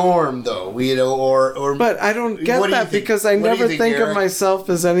not the norm, though, or. But I don't get that because I never think of myself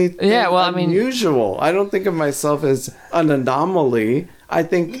as anything unusual. I don't think of myself as an anomaly. I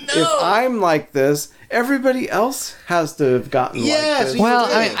think if I'm like this, everybody else has to have gotten like this. Well,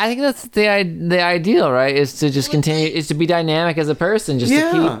 I think that's the ideal, right? Is to just continue, is to be dynamic as a person, just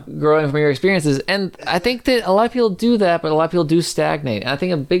to keep growing from your experiences. And I think that a lot of people do that, but a lot of people do stagnate. And I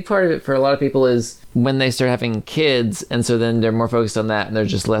think a big part of it for a lot of people is when they start having kids, and so then they're more focused on that, and they're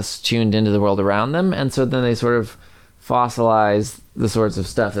just less tuned into the world around them, and so then they sort of fossilize the sorts of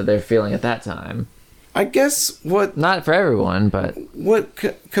stuff that they're feeling at that time. I guess not for everyone, but what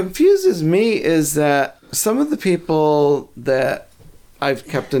confuses me is that some of the people that I've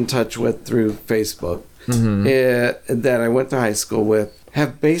kept in touch with through Facebook that I went to high school with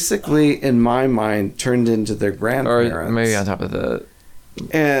have basically, in my mind, turned into their grandparents. Or maybe on top of the...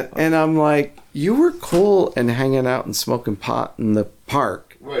 And I'm like, you were cool and hanging out and smoking pot in the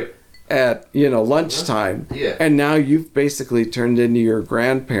park. Right. At lunchtime, and now you've basically turned into your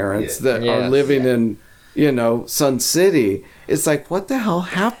grandparents that are living in Sun City. It's like, what the hell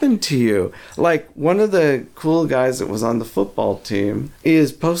happened to you? Like, one of the cool guys that was on the football team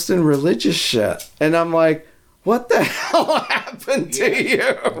is posting religious shit, and I'm like, what the hell happened to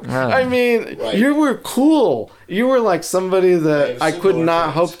you? I mean, you were cool. You were like somebody that I could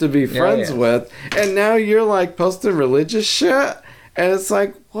not hope to be friends with, and now you're like posting religious shit, and it's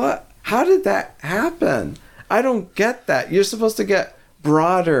like, what? How did that happen? I don't get that. You're supposed to get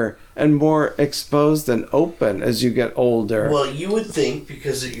broader and more exposed and open as you get older. Well, you would think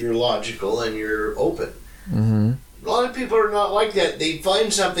because you're logical and you're open. Mm-hmm. A lot of people are not like that. They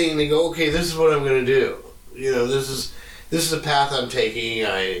find something and they go, okay, this is what I'm going to do. You know, this is the path I'm taking.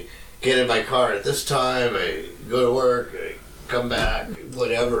 I get in my car at this time. I go to work. I come back.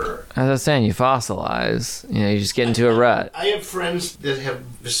 Whatever. As I was saying, you fossilize. You know, you just get into a rut. I have friends that have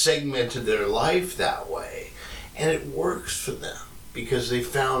segmented their life that way, and it works for them because they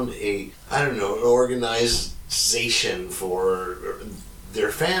found an organization for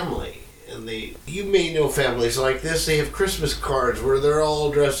their family. And you may know families like this. They have Christmas cards where they're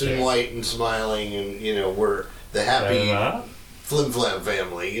all dressed in white and smiling, and you know, we're the happy flim flam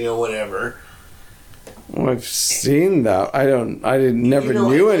family. You know, whatever. Well, I've seen that. I never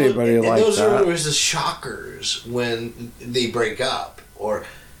knew anybody like those that. Those are always the shockers when they break up, or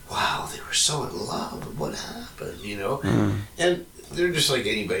wow, they were so in love. What happened? You know, and they're just like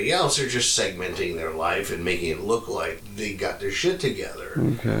anybody else. They're just segmenting their life and making it look like they got their shit together.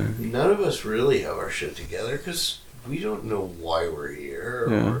 Okay. None of us really have our shit together because we don't know why we're here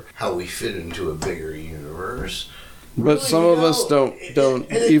or how we fit into a bigger universe. But Really, some of us don't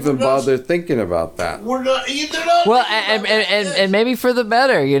even bother thinking about that. We're not. They're not. Well, and maybe for the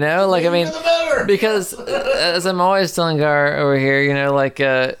better, you know? Like, Maybe I mean, for the better. because as I'm always telling Garr over here, you know, like,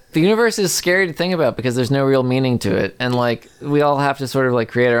 the universe is scary to think about because there's no real meaning to it. And, like, we all have to sort of, like,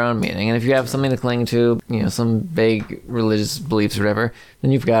 create our own meaning. And if you have something to cling to, you know, some vague religious beliefs or whatever,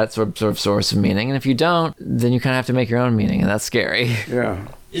 then you've got sort of source of meaning. And if you don't, then you kind of have to make your own meaning. And that's scary. Yeah.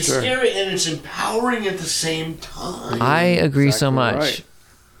 It's scary and it's empowering at the same time. I agree so Exactly much.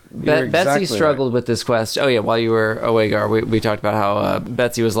 right. Betsy exactly struggled with this question. Oh yeah, while you were away, Garr, we talked about how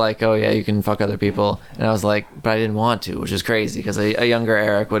Betsy was like, "Oh yeah, you can fuck other people," and I was like, "But I didn't want to," which is crazy because a younger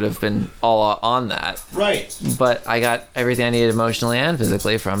Eric would have been all on that. Right. But I got everything I needed emotionally and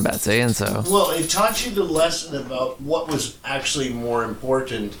physically from Betsy, and so. Well, it taught you the lesson about what was actually more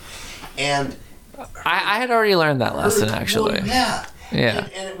important, and I had already learned that lesson actually. Well, yeah. Yeah.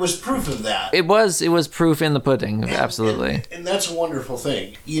 And it was proof of that. It was proof in the pudding, absolutely. And that's a wonderful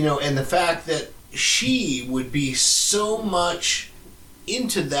thing. You know, and the fact that she would be so much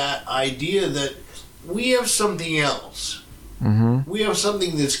into that idea that we have something else. Mm-hmm. We have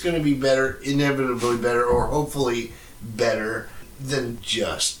something that's going to be better, inevitably better, or hopefully better than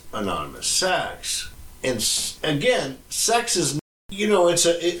just anonymous sex. And again, sex is, you know, it's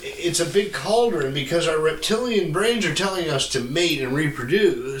a big cauldron because our reptilian brains are telling us to mate and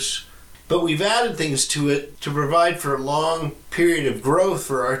reproduce, but we've added things to it to provide for a long period of growth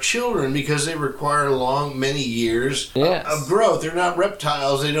for our children because they require many years of growth. They're not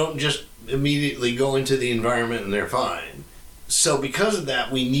reptiles. They don't just immediately go into the environment and they're fine. So because of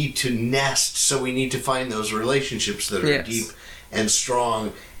that, we need to nest. So we need to find those relationships that are deep and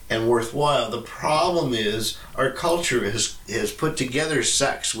strong and worthwhile. The problem is our culture has put together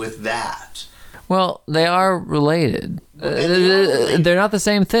sex with that. Well, they are related. They're not the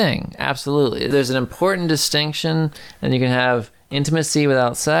same thing. Absolutely. There's an important distinction, and you can have intimacy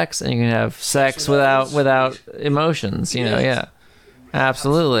without sex, and you can have sex without emotions. You know, yeah,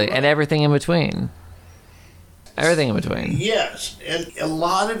 absolutely, and everything in between. Everything in between. Yes, and a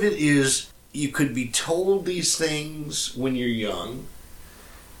lot of it is you could be told these things when you're young.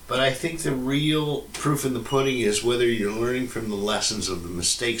 But I think the real proof in the pudding is whether you're learning from the lessons of the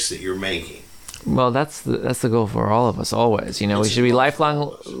mistakes that you're making. Well, that's the goal for all of us always. You know, we should be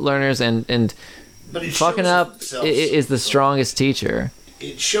lifelong learners, and fucking up is the strongest teacher.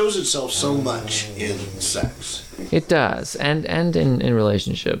 It shows itself so much in sex. It does, and in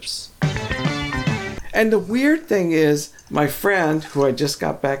relationships. And the weird thing is, my friend, who I just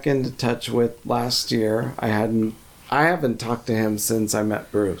got back into touch with last year, I haven't talked to him since I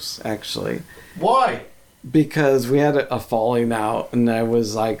met Bruce, actually. Why? Because we had a falling out, and I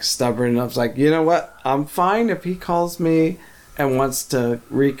was like stubborn. I was like, you know what? I'm fine if he calls me and wants to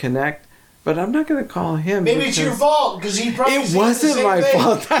reconnect, but I'm not going to call him. Maybe it's your fault because he probably. It wasn't my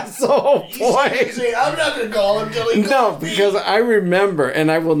fault. That's the whole point. I'm not going to call him until he calls me. Because I remember, and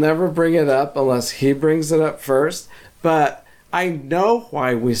I will never bring it up unless he brings it up first. But I know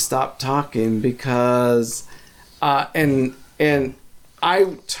why we stopped talking because. And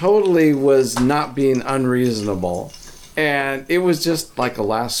I totally was not being unreasonable. And it was just like a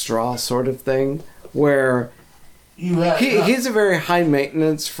last straw sort of thing where he's a very high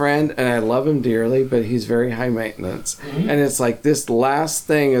maintenance friend and I love him dearly, but he's very high maintenance. Mm-hmm. And it's like this last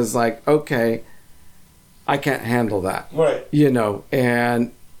thing is like, okay, I can't handle that. Right. You know,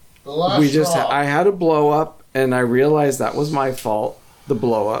 and I had a blow up and I realized that was my fault, the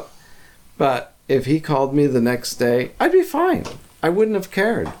blow up. But if he called me the next day, I'd be fine. I wouldn't have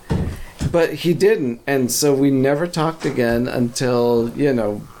cared. But he didn't, and so we never talked again until,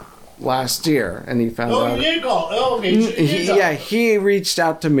 last year, and he found out. Oh, you did call. Oh, okay. He reached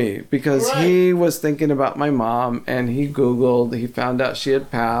out to me because he was thinking about my mom, and he Googled, he found out she had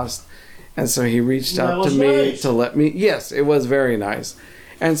passed, and so he reached out to me to let me. Yes, it was very nice.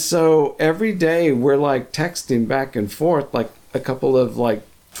 And so every day we're like texting back and forth like a couple of like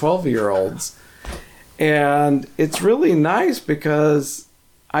 12-year-olds. And it's really nice because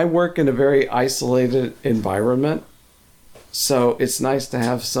I work in a very isolated environment. So it's nice to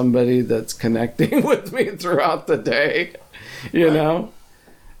have somebody that's connecting with me throughout the day,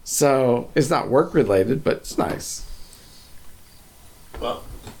 So it's not work related, but it's nice. Well,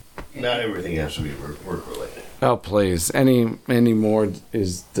 not everything has to be work related. Oh, please. Any more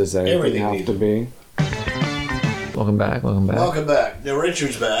does anything Everything have needs to be? Welcome back. Welcome back. Now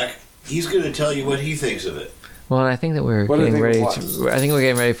Richard's back. He's going to tell you what he thinks of it. Well, I think that we're getting ready. I think we're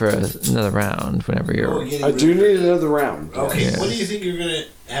getting ready for another round. Whenever you're. I do need another round. Okay. Yeah. What do you think you're going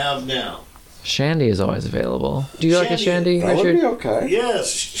to have now? Shandy is always available. Do you like a shandy, That Richard? would be okay.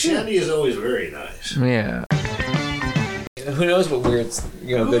 Yes, shandy is always very nice. Yeah. Who knows what weird, good stuff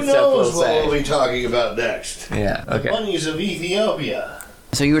Who we'll knows what say? we'll be talking about next? Yeah. The Okay. bunnies of Ethiopia.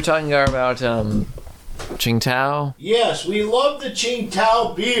 So you were talking, Garr, about Qingtao. Yes, we love the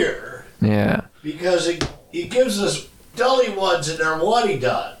Qingtao beer Yeah. because it gives us dully ones in our waddy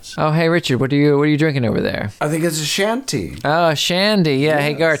duds. Oh, hey, Richard, what are you drinking over there? I think it's a shanty. Oh, a shandy. Yeah.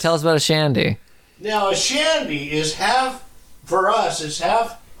 Hey, Garr, tell us about a shandy. Now, a shandy is half, for us, it's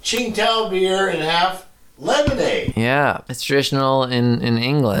half Qingtao beer and half lemonade. Yeah, it's traditional in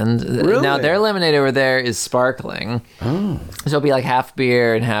England. Really? Now their lemonade over there is sparkling. Oh. So it'll be like half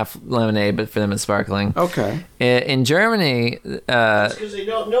beer and half lemonade, but for them it's sparkling. Okay. In Germany, That's because they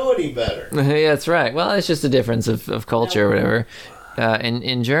don't know any better. yeah, that's right. Well, it's just a difference of culture or whatever.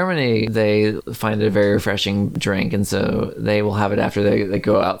 In Germany, they find it a very refreshing drink, and so they will have it after they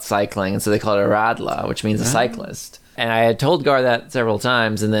go out cycling, and so they call it a radler, which means a cyclist. And I had told Garr that several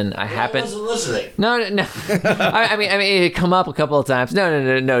times, and then I happened. I wasn't listening. No. I mean, it had come up a couple of times.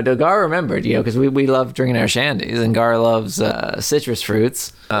 No. Garr remembered, because we love drinking our shandies, and Garr loves citrus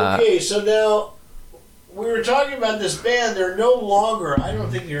fruits. Okay, so now we were talking about this band. They're no longer. I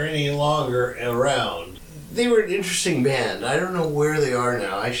don't think they're any longer around. They were an interesting band. I don't know where they are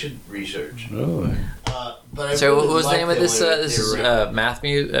now. I should research. Oh. But I So really what was the liked name of them this? when This they is were around. math.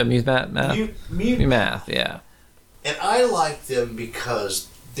 Math. Yeah. And I liked them because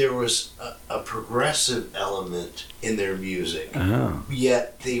there was a progressive element in their music, Oh.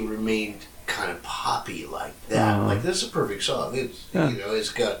 yet they remained kind of poppy like that. Oh. Like, this is a perfect song. It's Yeah. it's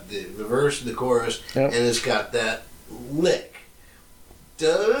got the verse and the chorus, Yep. and it's got that lick,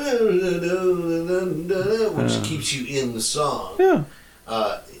 which keeps you in the song. Yeah.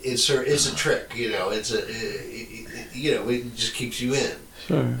 It's a trick, It's it just keeps you in.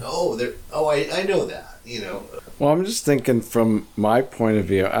 Sure. I know that. Well, I'm just thinking from my point of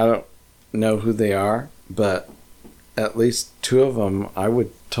view. I don't know who they are, but at least two of them I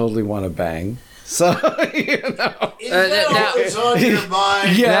would totally want to bang. So, Is that now- always on your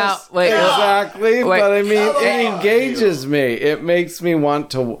mind? yes, Now, wait, exactly. wait. But I mean, Come it on, engages me. It makes me want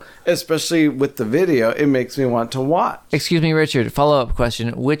to, especially with the video, it makes me want to watch. Excuse me, Richard. Follow-up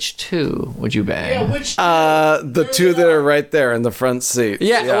question: which two would you bang? Yeah, which The two that are right there in the front seat.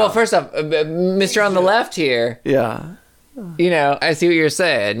 Yeah, well, first off, Mr. on the left here, Yeah. I see what you're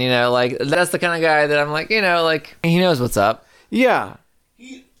saying. Like, that's the kind of guy that I'm like, like, he knows what's up. Yeah.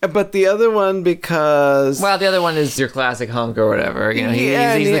 But the other one, because Well, the other one is your classic hunk or whatever. He's the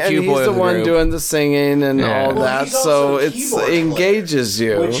and cute boy he's the of the one group. doing the singing and Yeah. all Well, that, he's also so a it keyboard player, engages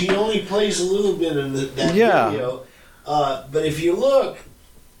you. which he only plays a little bit in that Yeah. video. But if you look,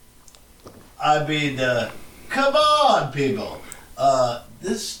 I mean, come on, people.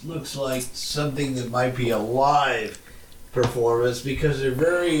 This looks like something that might be a live performance because they're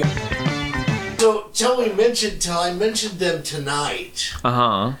very. So till I mentioned them tonight.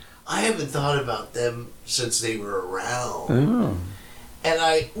 Uh-huh. I haven't thought about them since they were around. Oh. And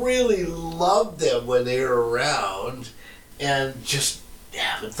I really loved them when they were around, and just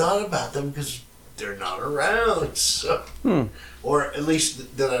haven't thought about them because they're not around. So, or at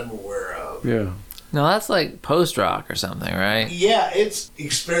least that I'm aware of. Yeah. No, that's like post-rock or something, right? Yeah, it's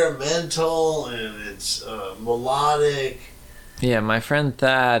experimental and it's melodic. Yeah, my friend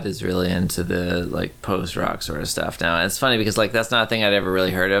Thad is really into the like post-rock sort of stuff now. And it's funny because like that's not a thing I'd ever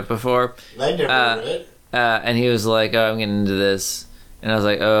really heard of before. I never heard it. And he was like, "Oh, I'm getting into this," and I was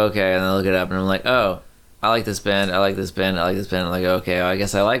like, "Oh, okay." And I look it up, and I'm like, "Oh, I like this band. I like this band. I like this band." I'm like, "Okay, well, I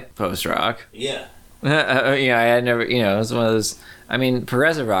guess I like post-rock." Yeah. I had never, it was one of those. I mean,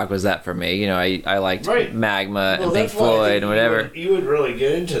 progressive rock was that for me. I liked Right. Magma and Pink that's why I Floyd think and whatever. You would really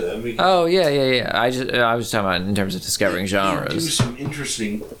get into them. Because Oh yeah. I was talking about in terms of discovering they do genres. some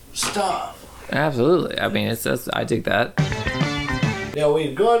interesting stuff. Absolutely. I mean, I dig that. Now,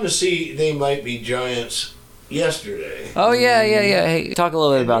 we've gone to see They Might Be Giants yesterday. Oh yeah. Hey, talk a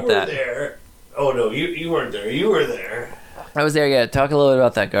little bit about You were that. there. Oh, no, you weren't there. You were there. I was there. Yeah, talk a little bit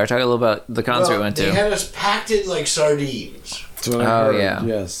about that, Gar. Talk a little about the concert we went They to. had us packed in like sardines. That's what I Oh, heard. yeah.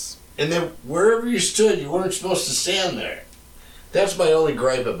 Yes. And then wherever you stood, you weren't supposed to stand there. That's my only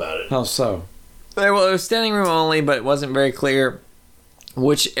gripe about it. How so? Well, it was standing room only, but it wasn't very clear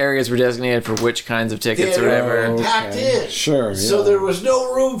which areas were designated for which kinds of tickets or whatever. Oh, Packed okay. in. Sure. So yeah. there was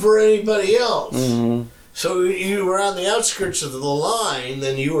no room for anybody else. Mhm. So you were on the outskirts of the line,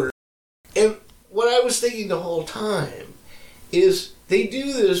 then you were... And what I was thinking the whole time is they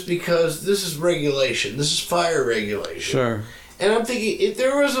do this because this is regulation. This is fire regulation. Sure. And I'm thinking, if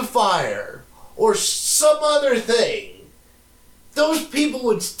there was a fire or some other thing, those people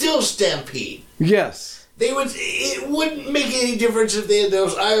would still stampede. Yes. They would. It wouldn't make any difference if they had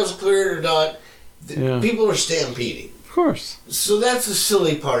those aisles cleared or not. Yeah. People are stampeding. Of course. So that's the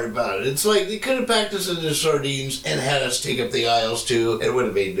silly part about it. It's like they could have packed us into sardines and had us take up the aisles too. It would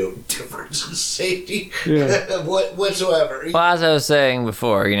have made no difference in safety Yeah. whatsoever. Well, as I was saying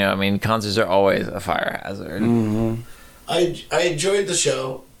before, concerts are always a fire hazard. Mm-hmm. I enjoyed the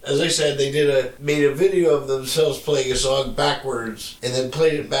show. As I said, they made a video of themselves playing a song backwards and then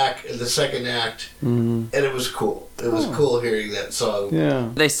played it back in the second act, and it was cool. It was cool hearing that song. Yeah.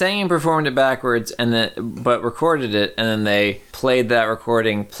 They sang and performed it backwards, but recorded it, and then they played that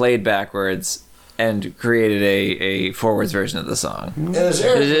recording, played backwards, and created a forwards version of the song. And as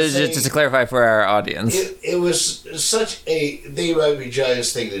Eric was saying, Just to clarify for our audience. it was such a They Might Be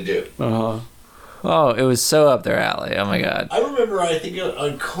Giants thing to do. Uh-huh. Oh, it was so up their alley. Oh my god. I remember, I think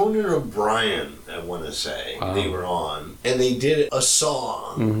on Conan O'Brien, I want to say, they were on, and they did a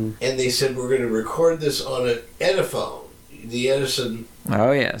song, and they said, we're going to record this on an Ediphone, the Edison,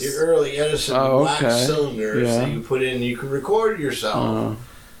 Oh yes. the early Edison wax cylinder, so you put in, you could record yourself.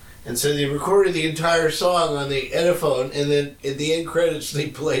 And so they recorded the entire song on the Ediphone, and then at the end credits, they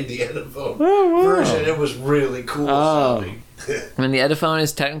played the Ediphone version. It was really cool sounding. I mean, the Ediphone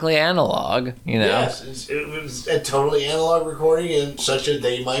is technically analog, Yes, it was a totally analog recording and such a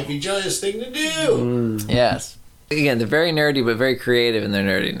They Might Be Giants thing to do. Yes. Again, they're very nerdy, but very creative in their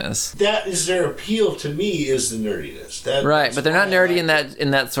nerdiness. That is their appeal to me, is the nerdiness. Right, but they're not nerdy in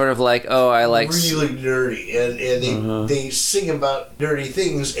that sort of like, oh, I like really nerdy, and they sing about nerdy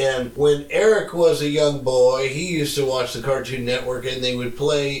things. And when Eric was a young boy, he used to watch the Cartoon Network, and they would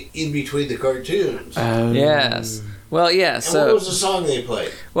play in between the cartoons. Yes. Well, yeah. And So what was the song they played?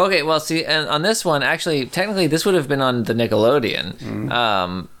 Well, okay. Well, see, and on this one, actually, technically, this would have been on the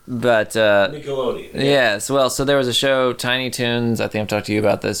Nickelodeon, but Nickelodeon. yes. Well, so there was a show, Tiny Toons. I think I've talked to you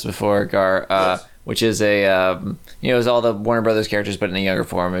about this before, Gar. Yes. Which is it was all the Warner Brothers characters, but in a younger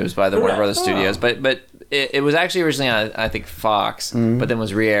form. It was by the Warner Brothers Studios, but it was actually originally on, I think, Fox, but then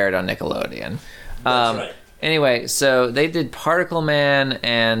was re-aired on Nickelodeon. That's right. Anyway, so they did Particle Man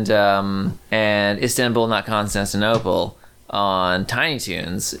and Istanbul, not Constantinople on Tiny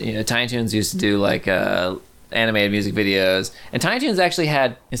Toons. Tiny Toons used to do like animated music videos, and Tiny Toons actually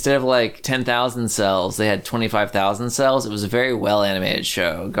had, instead of like 10,000 cells, they had 25,000 cells. It was a very well animated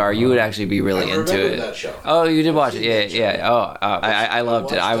show. Gar, you would actually be really into it. That show. Oh, you did watch it? Yeah. Oh, I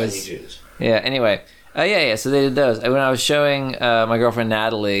loved it. I was. Yeah. Anyway. Yeah. So they did those. When I was showing my girlfriend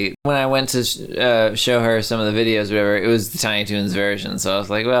Natalie, when I went to show her some of the videos, whatever, it was the Tiny Toons version. So I was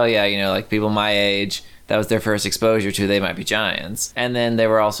like, well, yeah, like people my age, that was their first exposure to They Might Be Giants. And then they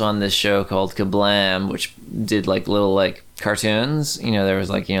were also on this show called Kablam, which did like little like cartoons. There was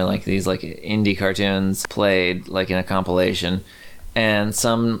like these like indie cartoons played like in a compilation. And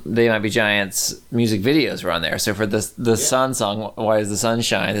some They Might Be Giants music videos were on there. So for the Sun song, Why Does the Sun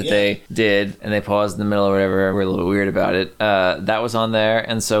Shine, that they did, and they paused in the middle or whatever, we're a little weird about it, that was on there.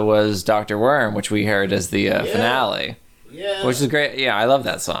 And so was Dr. Worm, which we heard as the finale. Yeah. Which is great. Yeah, I love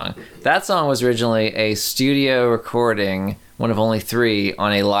that song. That song was originally a studio recording, one of only 3,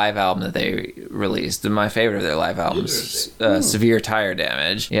 on a live album that they released. My favorite of their live albums, Severe Tire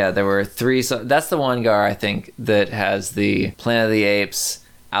Damage. Yeah, there were 3. That's the one, Gar, I think, that has the Planet of the Apes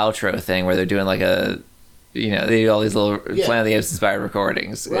outro thing where they're doing like a, they do all these little Planet of the Apes inspired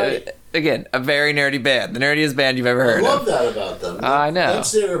recordings. Right. Again, a very nerdy band. The nerdiest band you've ever heard of. I love that about them. I know.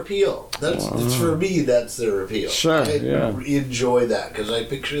 That's their appeal. That's for me. That's their appeal. Sure, I enjoy that because I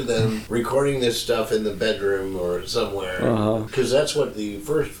picture them recording this stuff in the bedroom or somewhere. Because that's what the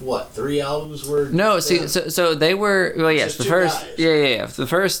first 3 albums were. No, see, so they were yes, Just the two first, guys. the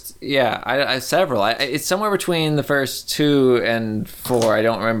first, I several. It's somewhere between the first 2 and 4. I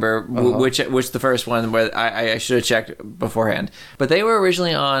don't remember which the first one. Where I should have checked beforehand. But they were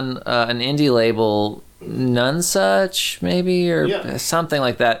originally on an indie label, Nonesuch, maybe, or something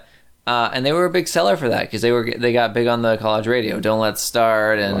like that. And they were a big seller for that because they got big on the college radio. Don't Let's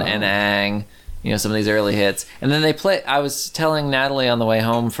Start and Ang, some of these early hits. And then they play. I was telling Natalie on the way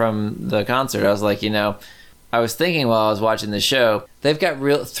home from the concert, I was like, I was thinking while I was watching the show, they've got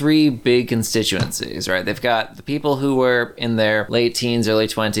 3 big constituencies, right? They've got the people who were in their late teens, early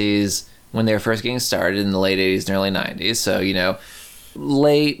 20s when they were first getting started in the late 80s and early 90s. So,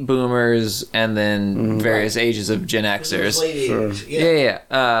 late boomers and then various ages of Gen Xers. Late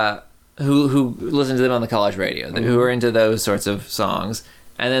 80s. Who listen to them on the college radio, who are into those sorts of songs.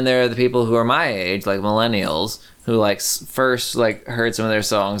 And then there are the people who are my age, like millennials, who first heard some of their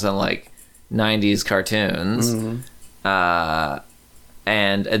songs on 90s cartoons.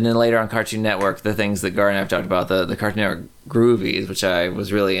 And then later on Cartoon Network, the things that Garr and I have talked about, the Cartoon Network groovies, which I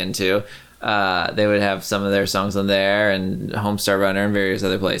was really into. They would have some of their songs on there, and Homestar Runner and various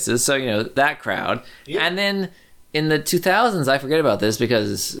other places. So, that crowd. Yeah. And then in the 2000s, I forget about this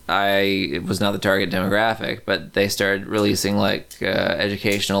because it was not the target demographic, but they started releasing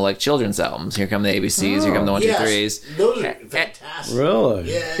educational children's albums. Here come the ABCs, here come the 1-2-3s. Those are fantastic.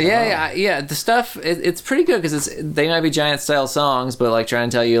 Really? Yeah. The stuff it's pretty good because they might be giant style songs, but trying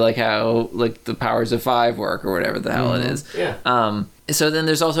to tell you how the powers of 5 work or whatever the hell it is. Yeah. So then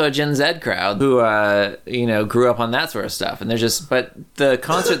there's also a Gen Z crowd who grew up on that sort of stuff, and but the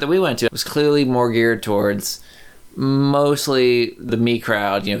concert that we went to was clearly more geared towards mostly the me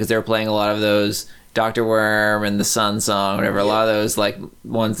crowd, because they were playing a lot of those Dr. Worm and the Sun Song, whatever. A lot of those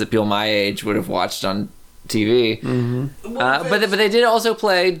ones that people my age would have watched on TV. But they did also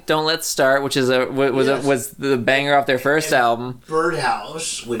play "Don't Let's Start," which is was the banger off their first album.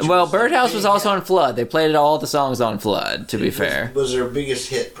 Birdhouse. Birdhouse was also on Flood. They played all the songs on Flood. To be fair, was their biggest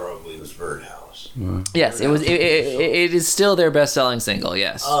hit probably was Birdhouse. Yes, it was. It is still their best-selling single.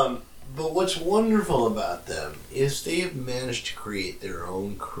 Yes. But what's wonderful about them is they have managed to create their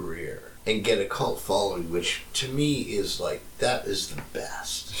own career and get a cult following, which to me is that is the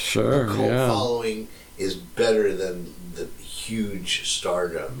best. Sure, the cult following is better than the huge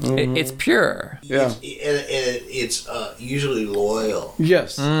stardom. It's pure. Yeah. It's usually loyal.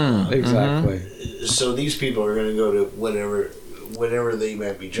 Yes, exactly. So these people are going to go to whenever they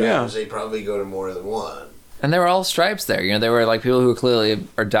might be trying. They probably go to more than one. And they were all stripes there. There were people who clearly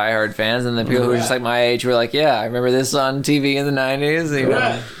are diehard fans, and then people who are just my age who were I remember this on TV in the 90s.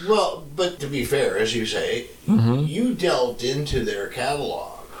 Right. Well, but to be fair, as you say, you delved into their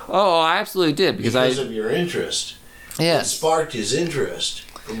catalog. Oh, I absolutely did because of your interest. Yes. It sparked his interest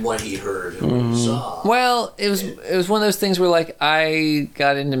from what he heard and what he saw. Well, it was one of those things where I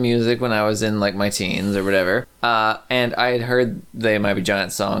got into music when I was in my teens or whatever, and I had heard They Might Be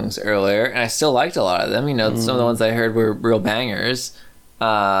Giant songs earlier, and I still liked a lot of them. Some of the ones I heard were real bangers.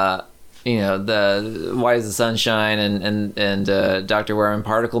 The Why Does the Sun Shine and Dr. Worm and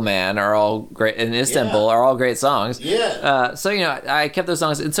Particle Man are all great, and Istanbul are all great songs. Yeah. So I kept those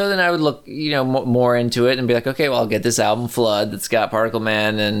songs, and so then I would look more into it and be okay, well, I'll get this album Flood that's got Particle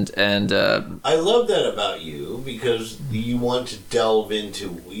Man and I love that about you because you want to delve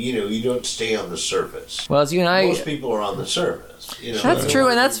into you don't stay on the surface. Well, as you and I, most people are on the surface. That's true,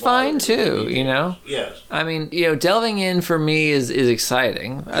 and that's fine too. Yes. I mean, delving in for me is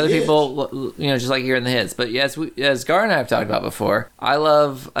exciting. Other people, just like hearing the hits. But as Garr and I have talked about before, I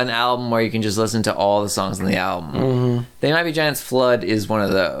love an album where you can just listen to all the songs on the album. They Might Be Giant's Flood is one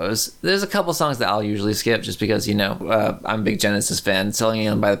of those. There's a couple songs that I'll usually skip just because I'm a big Genesis fan. Selling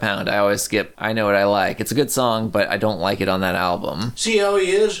Alien by the Pound, I always skip. I Know What I Like. It's a good song, but I don't like it on that album. See how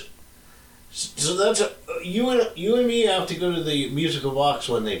he is. So that's you and me have to go to the Musical Box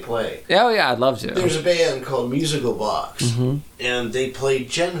when they play. Oh yeah, I'd love to. There's a band called Musical Box, and they play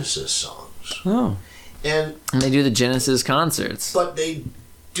Genesis songs. Oh, and they do the Genesis concerts, but they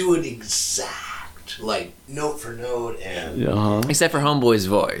do it exact, note for note, and except for Homeboy's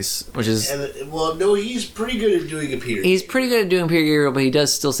voice, which is he's pretty good at doing a Peter. He's pretty good at doing Peter Gabriel, but he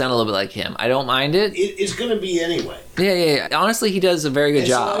does still sound a little bit like him. I don't mind it. It's going to be anyway. Yeah. Honestly, he does a very good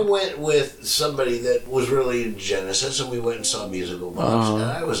job. So I went with somebody that was really in Genesis, and we went and saw Musical Box, and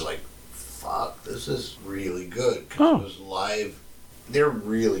I was like, fuck, this is really good. Because it was live. They're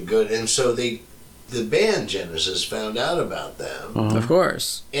really good. And so they the band Genesis found out about them, Of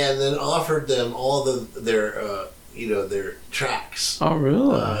course. and then offered them all their tracks, Oh,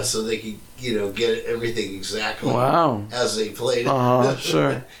 really? so they could get everything exactly Wow. as they played it.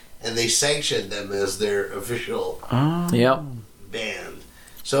 Sure. And they sanctioned them as their official Yep. band.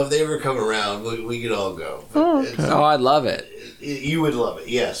 So if they ever come around, we could all go. Oh, It's- okay. Oh, I'd love it. You would love it,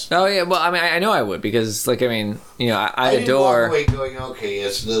 yes. Oh yeah, well, I mean, I know I would because, like, I mean, I didn't walk adore. away going, okay,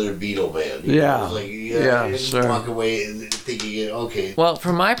 it's another Beatle band. Yeah. I was like, Yeah, I didn't sure. walk away thinking, okay, Well,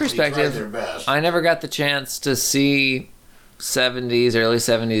 from my they tried perspective, their best. I never got the chance to see early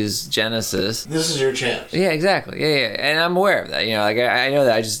 70s Genesis. This is your chance. Yeah, exactly. Yeah, and I'm aware of that. Like I know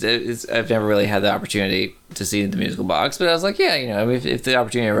that. I've never really had the opportunity to see the musical box, but I was like, yeah, if the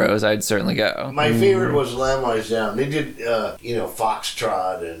opportunity arose, I'd certainly go. My favorite was Lamb Lies Down. They did,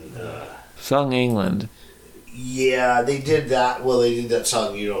 Foxtrot and... Sung England. yeah, they did that. Well, they did that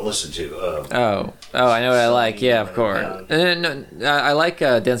song you don't listen to. Oh, I know what I like. Yeah, of course. Down. No, I like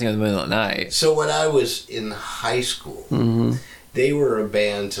Dancing on the Moonlit Night. So when I was in high school, they were a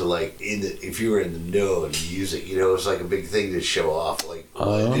band to if you were in the know in music, it was like a big thing to show off. Like,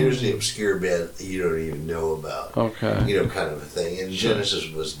 here's the obscure band that you don't even know about. Okay. Kind of a thing. And Genesis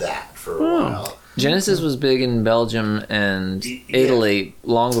was that for a while. Genesis was big in Belgium and Italy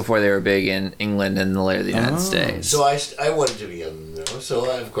long before they were big in England and later the United States. So I wanted to be in the know. So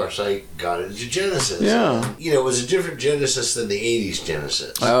of course I got into Genesis. Yeah. And, it was a different Genesis than the '80s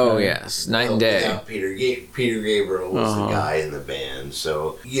Genesis. Oh yes, night and day. Without Peter Gabriel was the guy in the band.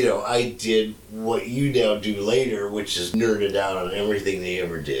 So I did what you now do later, which is nerded out on everything they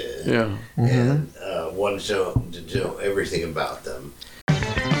ever did. Yeah. And wanted to know everything about them.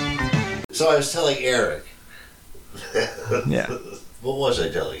 So I was telling Eric. Yeah. What was I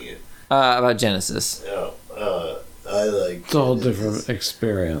telling you? About Genesis. I like. It's a whole different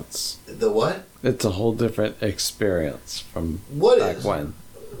experience. The what? It's a whole different experience from What back is? when.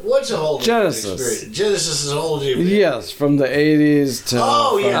 What's a whole Genesis. different experience? Genesis is a whole different. Yes, from the 80s to...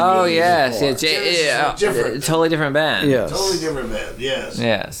 Oh, yeah. Oh yes, Genesis is different. totally different band. Yes. Totally different band. Yes.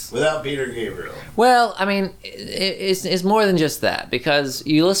 Yes. Without Peter Gabriel. Well, I mean, it's more than just that because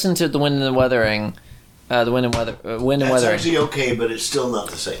you listen to the Wind and the Weathering. Wind and That's Weathering. actually okay, but it's still not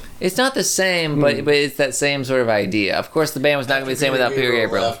the same. It's not the same, but it's that same sort of idea. Of course, the band was not going to be the same without Peter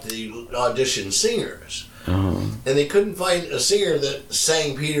Gabriel. Left the audition singers, and they couldn't find a singer that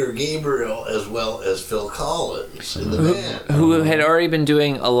sang Peter Gabriel as well as Phil Collins in the band. Who had already been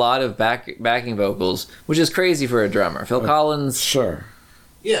doing a lot of backing vocals, which is crazy for a drummer. Phil Collins, Sure.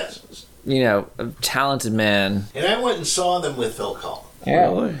 Yes, a talented man. and I went and saw them with Phil Collins.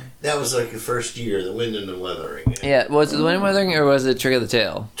 Really? That was like the first year, the Wind and the Weathering. Yeah, was it the Wind and Weathering or was it Trick of the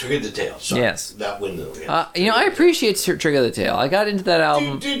Tail? Trick of the Tail. Sorry. Yes. That Wind and the I appreciate Trick of the Tail. I got into that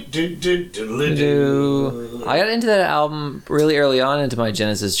album. I got into that album really early on into my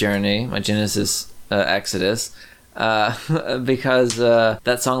Genesis journey, my Genesis exodus, because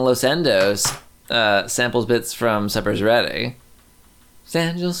that song Los Endos samples bits from Supper's Ready.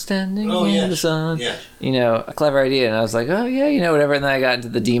 Angels standing in the sun. Yes. A clever idea. And I was like, oh, yeah, whatever. And then I got into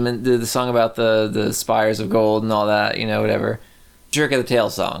the song about the spires of gold and all that, whatever. Trick of the Tail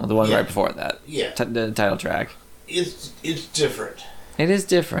song, the one right before that. Yeah. The title track. It's different. It is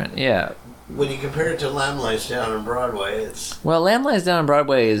different, yeah. When you compare it to Lamb Lies Down on Broadway, it's... Well, Lamb Lies Down on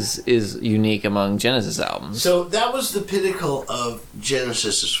Broadway is unique among Genesis albums. So that was the pinnacle of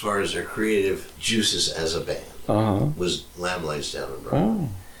Genesis as far as their creative juices as a band. Was Lamb Lies Down on Broadway.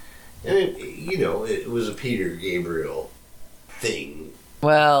 And it was a Peter Gabriel thing.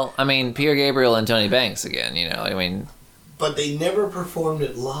 Well, I mean, Peter Gabriel and Tony Banks again, But they never performed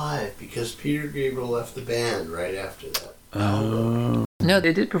it live because Peter Gabriel left the band right after that. No,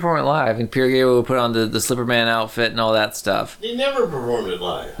 they did perform it live, and Peter Gabriel would put on the Slipperman outfit and all that stuff. They never performed it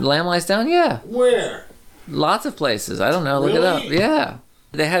live. Lamb Lies Down, yeah. Where? Lots of places. I don't know. Look it up. Really? Yeah.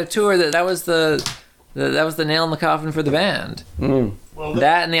 They had a tour that was the nail in the coffin for the band. Well,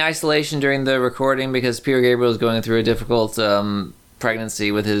 That and the isolation during the recording because Peter Gabriel was going through a difficult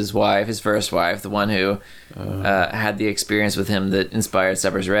pregnancy with his wife, his first wife, the one who had the experience with him that inspired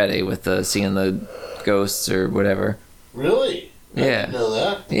Supper's Ready with seeing the ghosts or whatever. Really? I Yeah. didn't know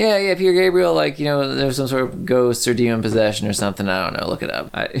that. Yeah, Peter Gabriel, there was some sort of ghost or demon possession or something. I don't know. Look it up.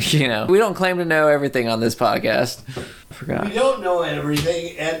 We don't claim to know everything on this podcast. I forgot. We don't know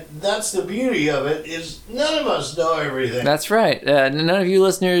everything, and that's the beauty of it, is none of us know everything. That's right. None of you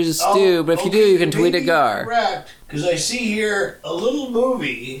listeners do, but if you do, you can tweet at Garr. Correct, because I see here a little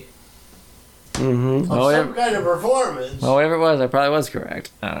movie of whatever- some kind of performance. Well, whatever it was, I probably was correct.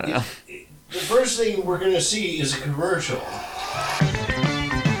 I don't know. The first thing we're going to see is a commercial.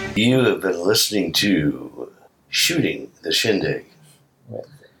 You have been listening to Shooting the Shindig. With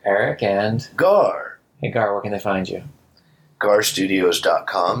Eric and Garr. Hey Gar, where can they find you?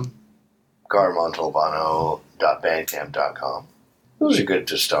 GarrStudios.com. GarRmontalbano.bandcamp.com. Those are good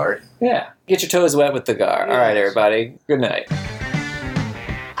to start. Yeah. Get your toes wet with the Gar. All right, everybody. Good night.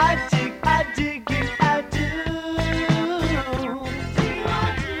 I dig you, I do.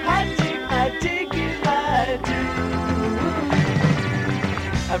 I dig you, I do.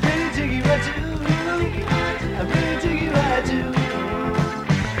 I really dig you, I do.